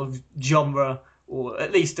a sort of genre, or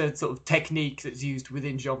at least a sort of technique that's used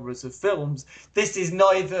within genres of films. This is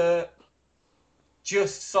neither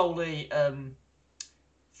just solely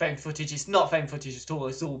found footage. It's not found footage at all.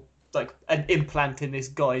 It's all like an implant in this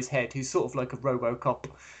guy's head who's sort of like a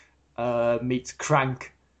RoboCop meets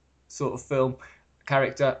Crank sort of film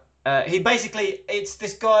character. It's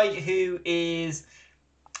this guy who is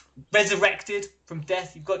resurrected from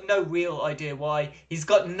death. You've got no real idea why. He's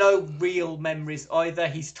got no real memories either.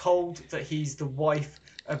 He's told that he's the wife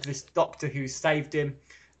of this doctor who saved him,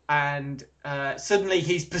 and suddenly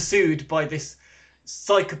he's pursued by this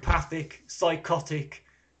psychotic,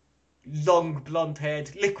 long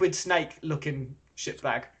blonde-haired, liquid snake-looking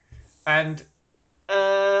shitbag. And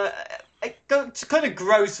it kind of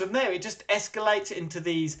grows from there. It just escalates into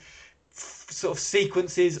these sort of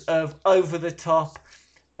sequences of over-the-top,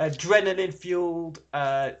 adrenaline-fueled,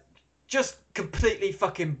 just completely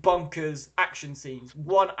fucking bonkers action scenes,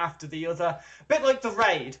 one after the other. A bit like The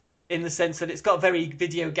Raid, in the sense that it's got a very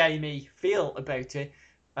video gamey feel about it,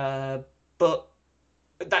 but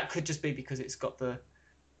that could just be because it's got the,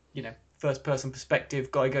 first-person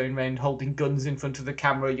perspective, guy going around holding guns in front of the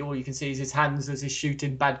camera. All you can see is his hands as he's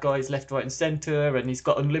shooting bad guys left, right, and centre, and he's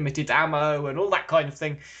got unlimited ammo and all that kind of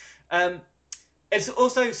thing. It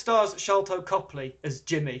also stars Sharlto Copley as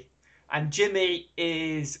Jimmy, and Jimmy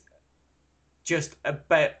is just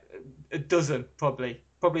about a dozen, probably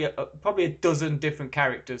a dozen different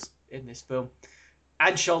characters in this film.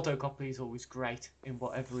 And Sharlto Copley is always great in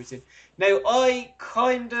whatever he's in. Now, I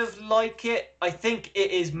kind of like it. I think it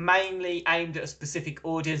is mainly aimed at a specific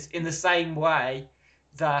audience, in the same way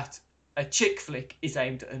that a chick flick is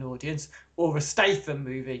aimed at an audience, or a Statham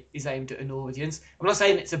movie is aimed at an audience. I'm not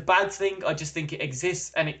saying it's a bad thing, I just think it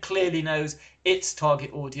exists, and it clearly knows its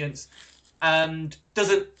target audience, and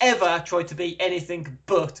doesn't ever try to be anything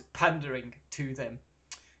but pandering to them.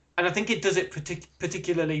 And I think it does it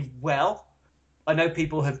particularly well. I know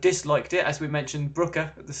people have disliked it, as we mentioned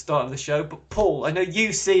Brooker at the start of the show, but Paul, I know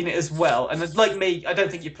you've seen it as well, and like me, I don't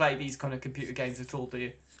think you play these kind of computer games at all, do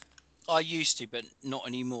you? I used to, but not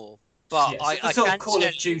anymore. But yeah, I sort of Call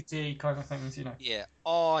of Duty kind of things, Yeah,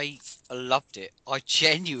 I loved it. I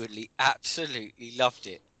genuinely, absolutely loved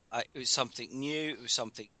it. It was something new. It was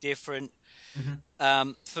something different.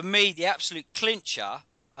 Mm-hmm. For me, the absolute clincher,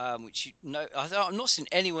 which I'm not seeing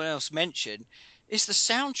anyone else mention, is the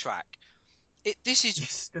soundtrack. This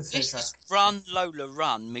is Run Lola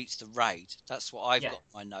Run meets The Raid. That's what I've got in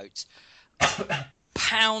my notes.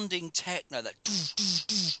 pounding techno, that,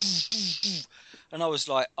 and I was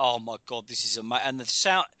like, oh my god, this is amazing. And the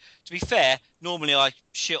sound, to be fair, normally I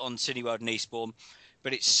shit on Cineworld and Eastbourne,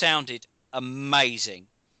 but it sounded amazing.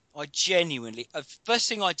 I genuinely, first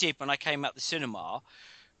thing I did when I came out the cinema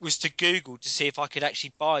was to Google to see if I could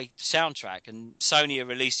actually buy the soundtrack, and Sony are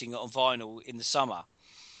releasing it on vinyl in the summer.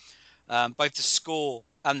 Both the score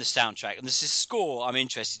and the soundtrack. And this is score I'm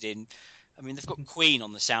interested in. I mean, they've got Queen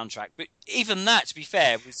on the soundtrack, but even that, to be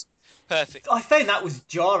fair, was perfect. I found that was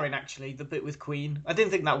jarring, actually, the bit with Queen. I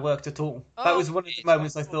didn't think that worked at all. That was one of the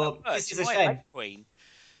moments I thought, this is a shame. Queen.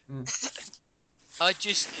 I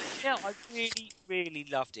really, really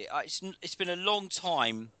loved it. It's been a long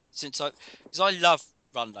time since because I love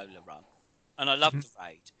Run Lola Run, and I love The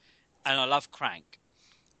Raid, and I love Crank,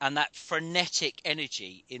 and that frenetic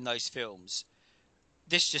energy in those films.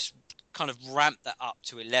 This just kind of ramped that up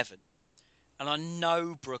to 11, and I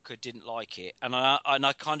know Brooker didn't like it, and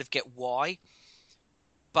I kind of get why.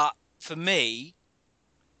 But for me,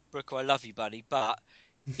 Brooker, I love you, buddy, but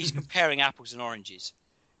he's comparing apples and oranges.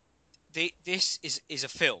 This is a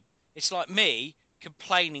film. It's like me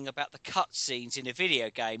complaining about the cutscenes in a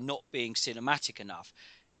video game not being cinematic enough.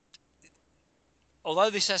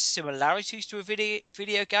 Although this has similarities to a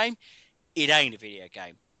video game, it ain't a video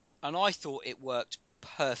game. And I thought it worked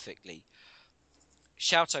perfectly.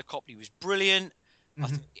 Sharlto Copley was brilliant. I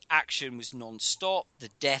thought the action was non-stop. The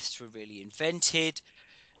deaths were really invented.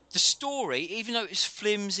 The story, even though it was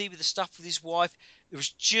flimsy with the stuff with his wife, there was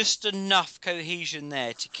just enough cohesion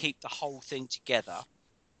there to keep the whole thing together.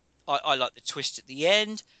 I like the twist at the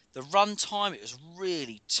end. The runtime, it was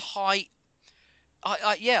really tight.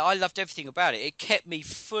 I loved everything about it. It kept me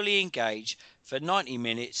fully engaged for 90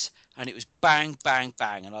 minutes, and it was bang, bang,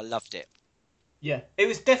 bang, and I loved it. Yeah, it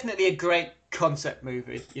was definitely a great concept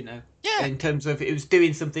movie, Yeah. in terms of it was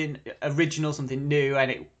doing something original, something new, and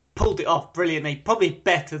it pulled it off brilliantly, probably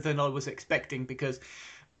better than I was expecting, because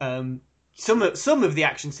some of the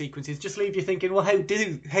action sequences just leave you thinking, well, how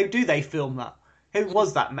do they film that? How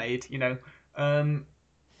was that made?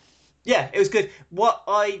 Yeah, it was good. What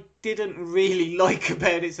I didn't really like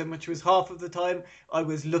about it so much was half of the time I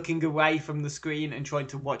was looking away from the screen and trying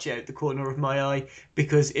to watch it out the corner of my eye,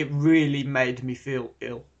 because it really made me feel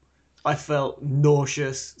ill. I felt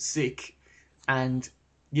nauseous, sick, and,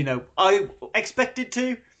 I expected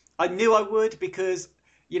to. I knew I would, because,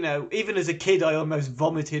 even as a kid I almost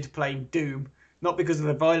vomited playing Doom. Not because of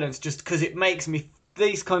the violence, just because it makes me...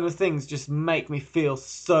 These kind of things just make me feel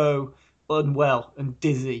so unwell and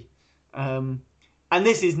dizzy. And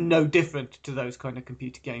this is no different to those kind of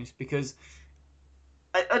computer games, because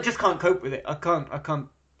I just can't cope with it. I can't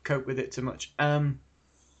cope with it too much. But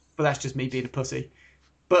that's just me being a pussy.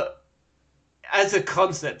 But as a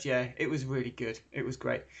concept, yeah, it was really good. It was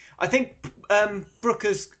great. I think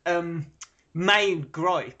Brooker's main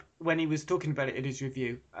gripe when he was talking about it in his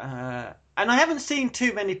review, and I haven't seen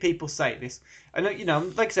too many people say this. And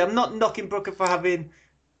like I said, I'm not knocking Brooker for having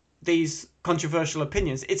these controversial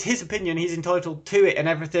opinions. It's his opinion. He's entitled to it and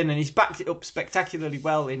everything, and he's backed it up spectacularly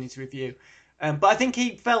well in his review. But I think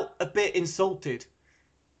he felt a bit insulted.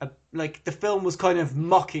 Like the film was kind of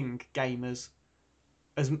mocking gamers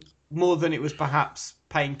as more than it was perhaps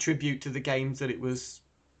paying tribute to the games that it was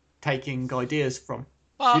taking ideas from.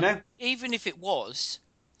 Well, even if it was,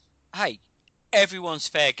 hey, everyone's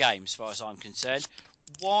fair game as far as I'm concerned.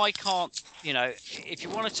 Why can't, if you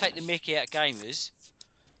want to take the mickey out of gamers,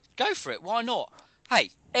 go for it. Why not?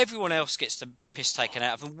 Hey, everyone else gets the piss taken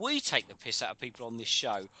out of them. We take the piss out of people on this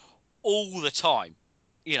show all the time.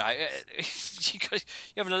 You're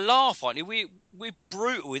having a laugh, aren't you? We're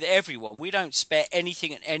brutal with everyone. We don't spare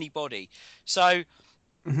anything and anybody. So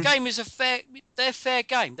gamers are they're fair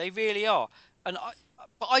game. They really are.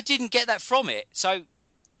 But I didn't get that from it. So,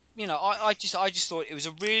 I just thought it was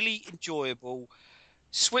a really enjoyable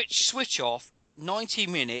switch off, 90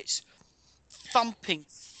 minutes, thumping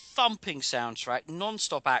soundtrack,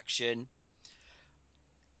 non-stop action.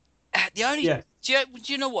 Do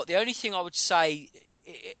you know what? The only thing I would say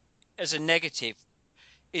as a negative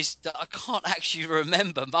is that I can't actually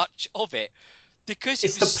remember much of it, because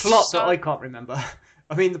it's the plot that I can't remember.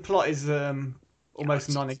 I mean, the plot is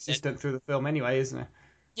almost non-existent through the film anyway, isn't it?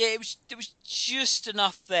 Yeah, there was just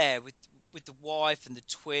enough there with the wife and the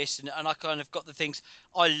twist, and I kind of got the things.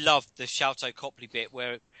 I loved the Sharlto Copley bit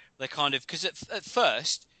where they kind of, because at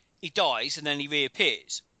first he dies and then he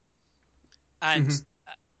reappears, and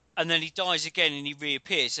then he dies again and he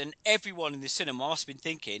reappears, and everyone in the cinema must have been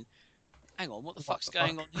thinking, hang on, what the fuck's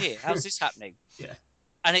going on here? How's this happening? Yeah.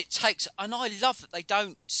 And I love that they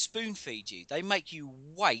don't spoon feed you. They make you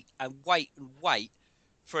wait and wait and wait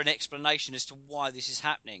for an explanation as to why this is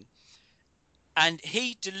happening. And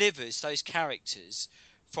he delivers those characters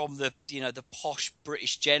from the posh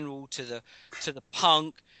British general to the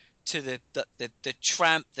punk to the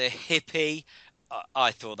tramp, the hippie.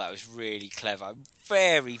 I thought that was really clever,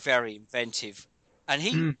 very, very inventive, and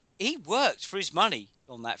he worked for his money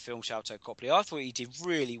on that film, Sharlto Copley. I thought he did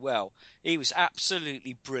really well. He was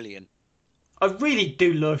absolutely brilliant. I really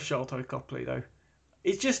do love Sharlto Copley, though.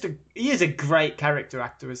 He is a great character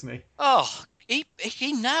actor, isn't he? Oh,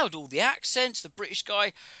 he nailed all the accents. The British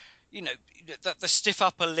guy, the stiff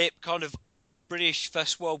upper lip kind of British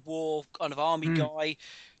First World War kind of army guy,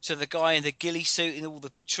 to the guy in the ghillie suit and all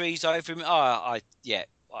the trees over him.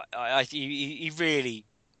 He really,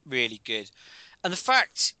 really good. And the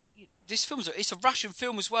fact this it's a Russian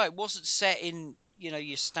film as well. It wasn't set in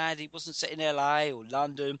your standard. It wasn't set in LA or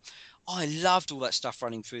London. I loved all that stuff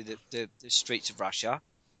running through the streets of Russia.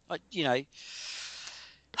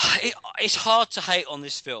 It's hard to hate on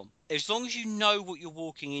this film as long as you know what you're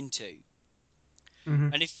walking into.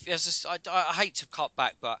 Mm-hmm. And I hate to cut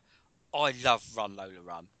back, but I love Run Lola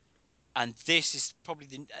Run, and this is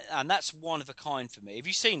probably and that's one of a kind for me. Have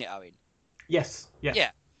you seen it, Owen? Yes.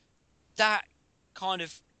 Yeah. That kind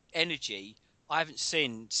of energy I haven't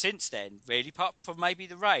seen since then, really, apart from maybe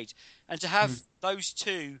The Raid, and to have those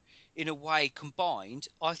two in a way combined,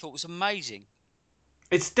 I thought was amazing.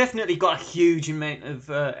 It's definitely got a huge amount of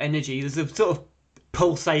energy. There's a sort of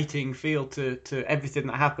pulsating feel to everything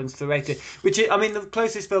that happens throughout it. The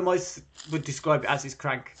closest film I would describe it as is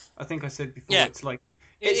Crank. I think I said before,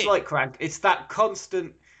 it's like Crank. It's that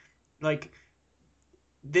constant, like,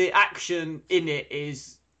 the action in it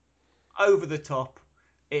is over the top.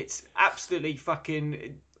 It's absolutely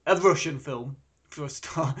fucking a Russian film. For a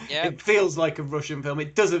start, It feels like a Russian film.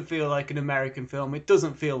 It doesn't feel like an American film. It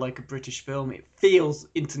doesn't feel like a British film. It feels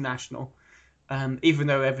international, even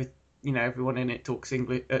though everyone in it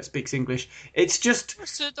speaks English. It's just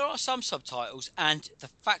there are some subtitles, and the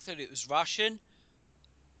fact that it was Russian,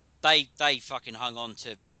 they fucking hung on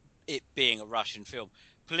to it being a Russian film.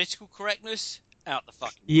 Political correctness, out the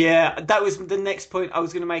fucking. Yeah, that was the next point I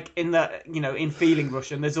was going to make. In that, in feeling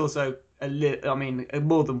Russian, there's also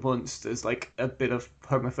more than once, there's like a bit of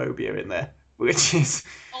homophobia in there, which is.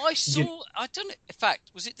 I saw. I don't know. In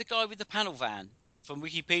fact, was it the guy with the panel van from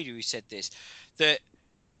Wikipedia who said this? That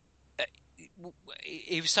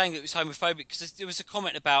he was saying that it was homophobic because there was a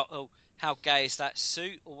comment about how gay is that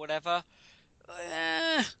suit or whatever.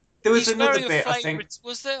 There was another bit, I think.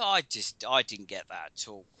 Was there? I didn't get that at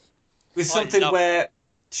all. With something where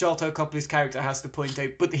Sharlto Copley's character has to point out,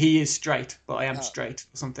 but he is straight, but I am straight,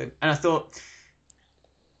 or something. And I thought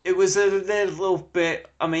it was a little bit,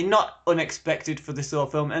 not unexpected for this sort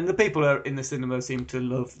of film. And the people in the cinema seem to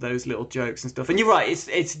love those little jokes and stuff. And you're right,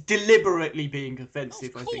 it's deliberately being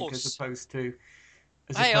offensive, I think, as opposed to.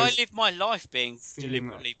 I live my life being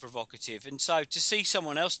deliberately provocative, and so to see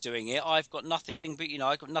someone else doing it, I've got nothing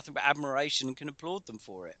but admiration and can applaud them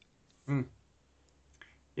for it. Mm.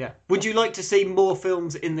 Yeah. Would you like to see more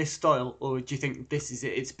films in this style, or do you think this is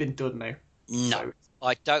it? It's been done now. No,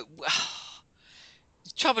 I don't.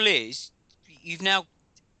 The trouble is, you've now.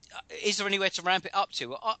 Is there anywhere to ramp it up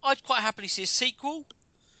to? I'd quite happily see a sequel,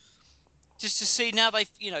 just to see now they've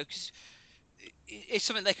because it's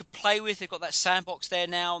something they could play with. They've got that sandbox there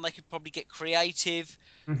now, and they could probably get creative.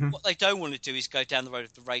 Mm-hmm. What they don't want to do is go down the road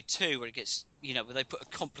of the Raid 2, where it gets, where they put a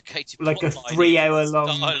complicated like a 3-hour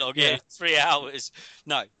long dialogue. Yeah, 3 hours.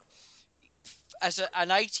 No, as an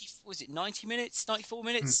 90 minutes, 94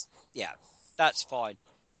 minutes. Yeah, that's fine.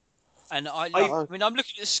 And I'm looking at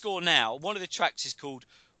the score now. One of the tracks is called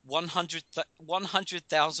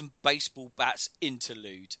 100,000 Baseball Bats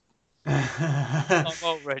Interlude. I'm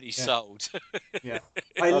already sold. Yeah,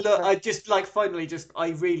 I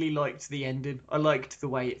really liked the ending. I liked the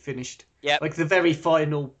way it finished. Yeah, like the very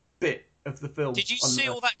final bit of the film. Did you see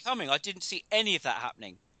all that coming? I didn't see any of that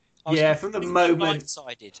happening. From the moment,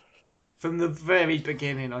 blindsided. From the very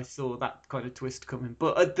beginning, I saw that kind of twist coming.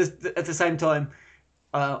 But at the same time,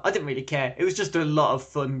 I didn't really care. It was just a lot of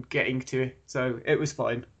fun getting to it, so it was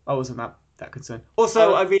fine. I wasn't that concerned.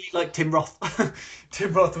 Also, I really liked Tim Roth.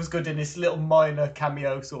 Tim Roth was good in this little minor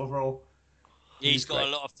cameo sort of role. He's got a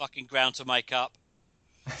lot of fucking ground to make up.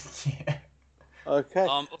 Yeah. Okay.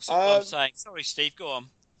 That's what I'm saying. Sorry, Steve. Go on.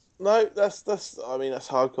 No, that's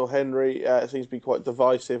Hardcore Henry. It seems to be quite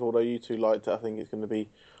divisive. Although you two liked it, I think it's going to be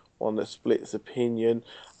one that splits opinion.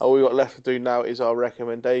 All we've got left to do now is our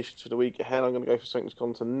recommendations for the week ahead. I'm going to go for something that's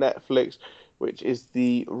gone to Netflix, which is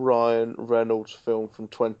the Ryan Reynolds film from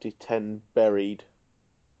 2010, Buried.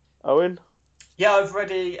 Owen? Yeah, I've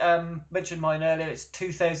already mentioned mine earlier. It's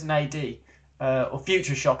 2000 AD. or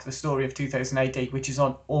Future Shock: The Story of 2000 AD, which is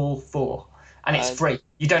on all 4, and it's free.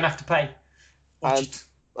 You don't have to pay.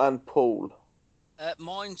 And Paul.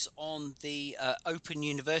 Mine's on the Open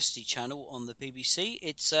University channel on the BBC.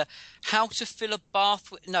 It's How to Fill a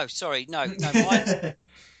Bath with... No. Mine's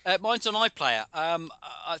on iPlayer.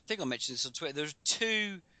 I think I mentioned this on Twitter. There's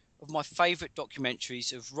 2 of my favourite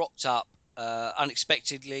documentaries have rocked up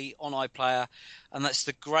unexpectedly on iPlayer, and that's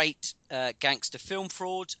The Great Gangster Film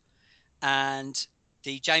Fraud and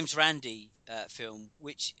the James Randi film,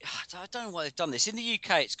 which I don't know why they've done this. In the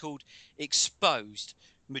UK, it's called Exposed: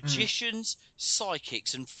 Magicians,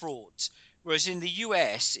 Psychics and Frauds. Whereas in the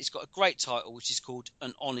US, it's got a great title, which is called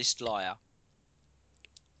An Honest Liar.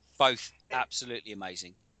 Both absolutely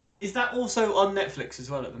amazing. Is that also on Netflix as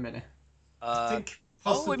well at the minute? I think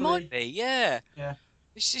possibly. Oh, it might be, yeah. Yeah.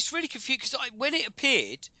 It's really confusing because when it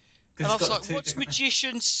appeared, and I was like, what's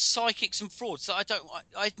magicians, psychics and frauds? So I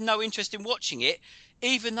had no interest in watching it,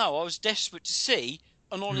 even though I was desperate to see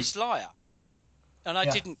An Honest Liar. And I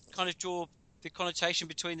didn't kind of draw the connotation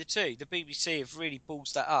between the two. The BBC have really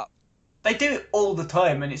balls that up. They do it all the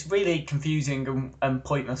time, and it's really confusing and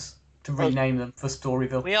pointless to rename them for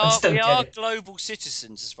Storyville. We are global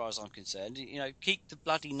citizens, as far as I'm concerned. Keep the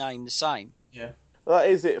bloody name the same. Yeah. That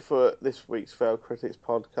is it for this week's Failed Critics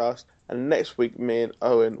podcast. And next week, me and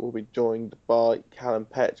Owen will be joined by Callum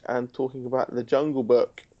Petch and talking about The Jungle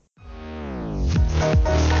Book.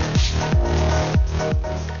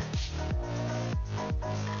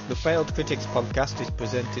 The Failed Critics podcast is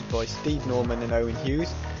presented by Steve Norman and Owen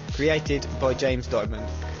Hughes, created by James Diamond,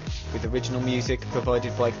 with original music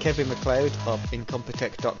provided by Kevin MacLeod of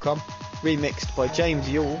Incompetech.com, remixed by James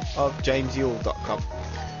Yule of JamesYule.com.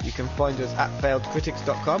 You can find us at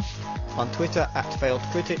FailedCritics.com, on Twitter at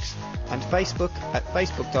FailedCritics, and Facebook at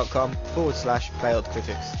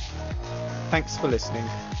Facebook.com/FailedCritics. Thanks for listening.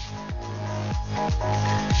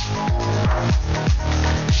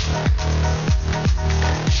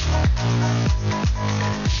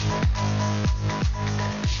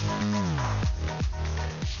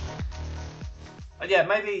 Yeah,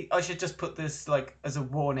 maybe I should just put this as a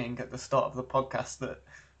warning at the start of the podcast that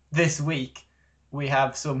this week we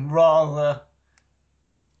have some rather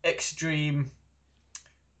extreme,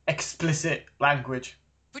 explicit language.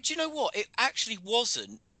 But you know what? It actually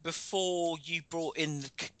wasn't before you brought in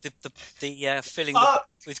the filling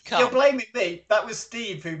with cum. You're blaming me. That was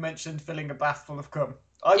Steve who mentioned filling a bath full of cum.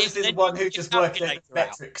 I was the one who just worked in the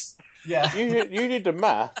metrics. Yeah. You did the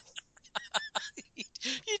math.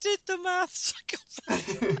 You did the maths.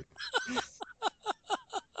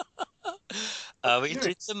 We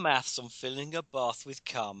did the maths on filling a bath with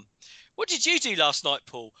cum. What did you do last night,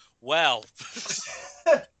 Paul? Well,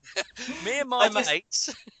 me and my mates.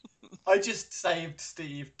 I just saved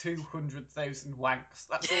Steve 200,000 wanks.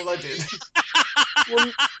 That's all I did.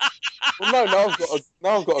 Well, now I've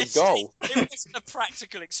got a goal. It wasn't a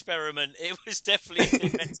practical experiment. It was definitely a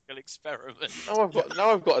theoretical experiment. Now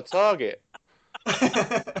I've got a target.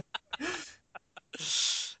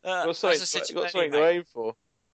 As I said got something to aim for.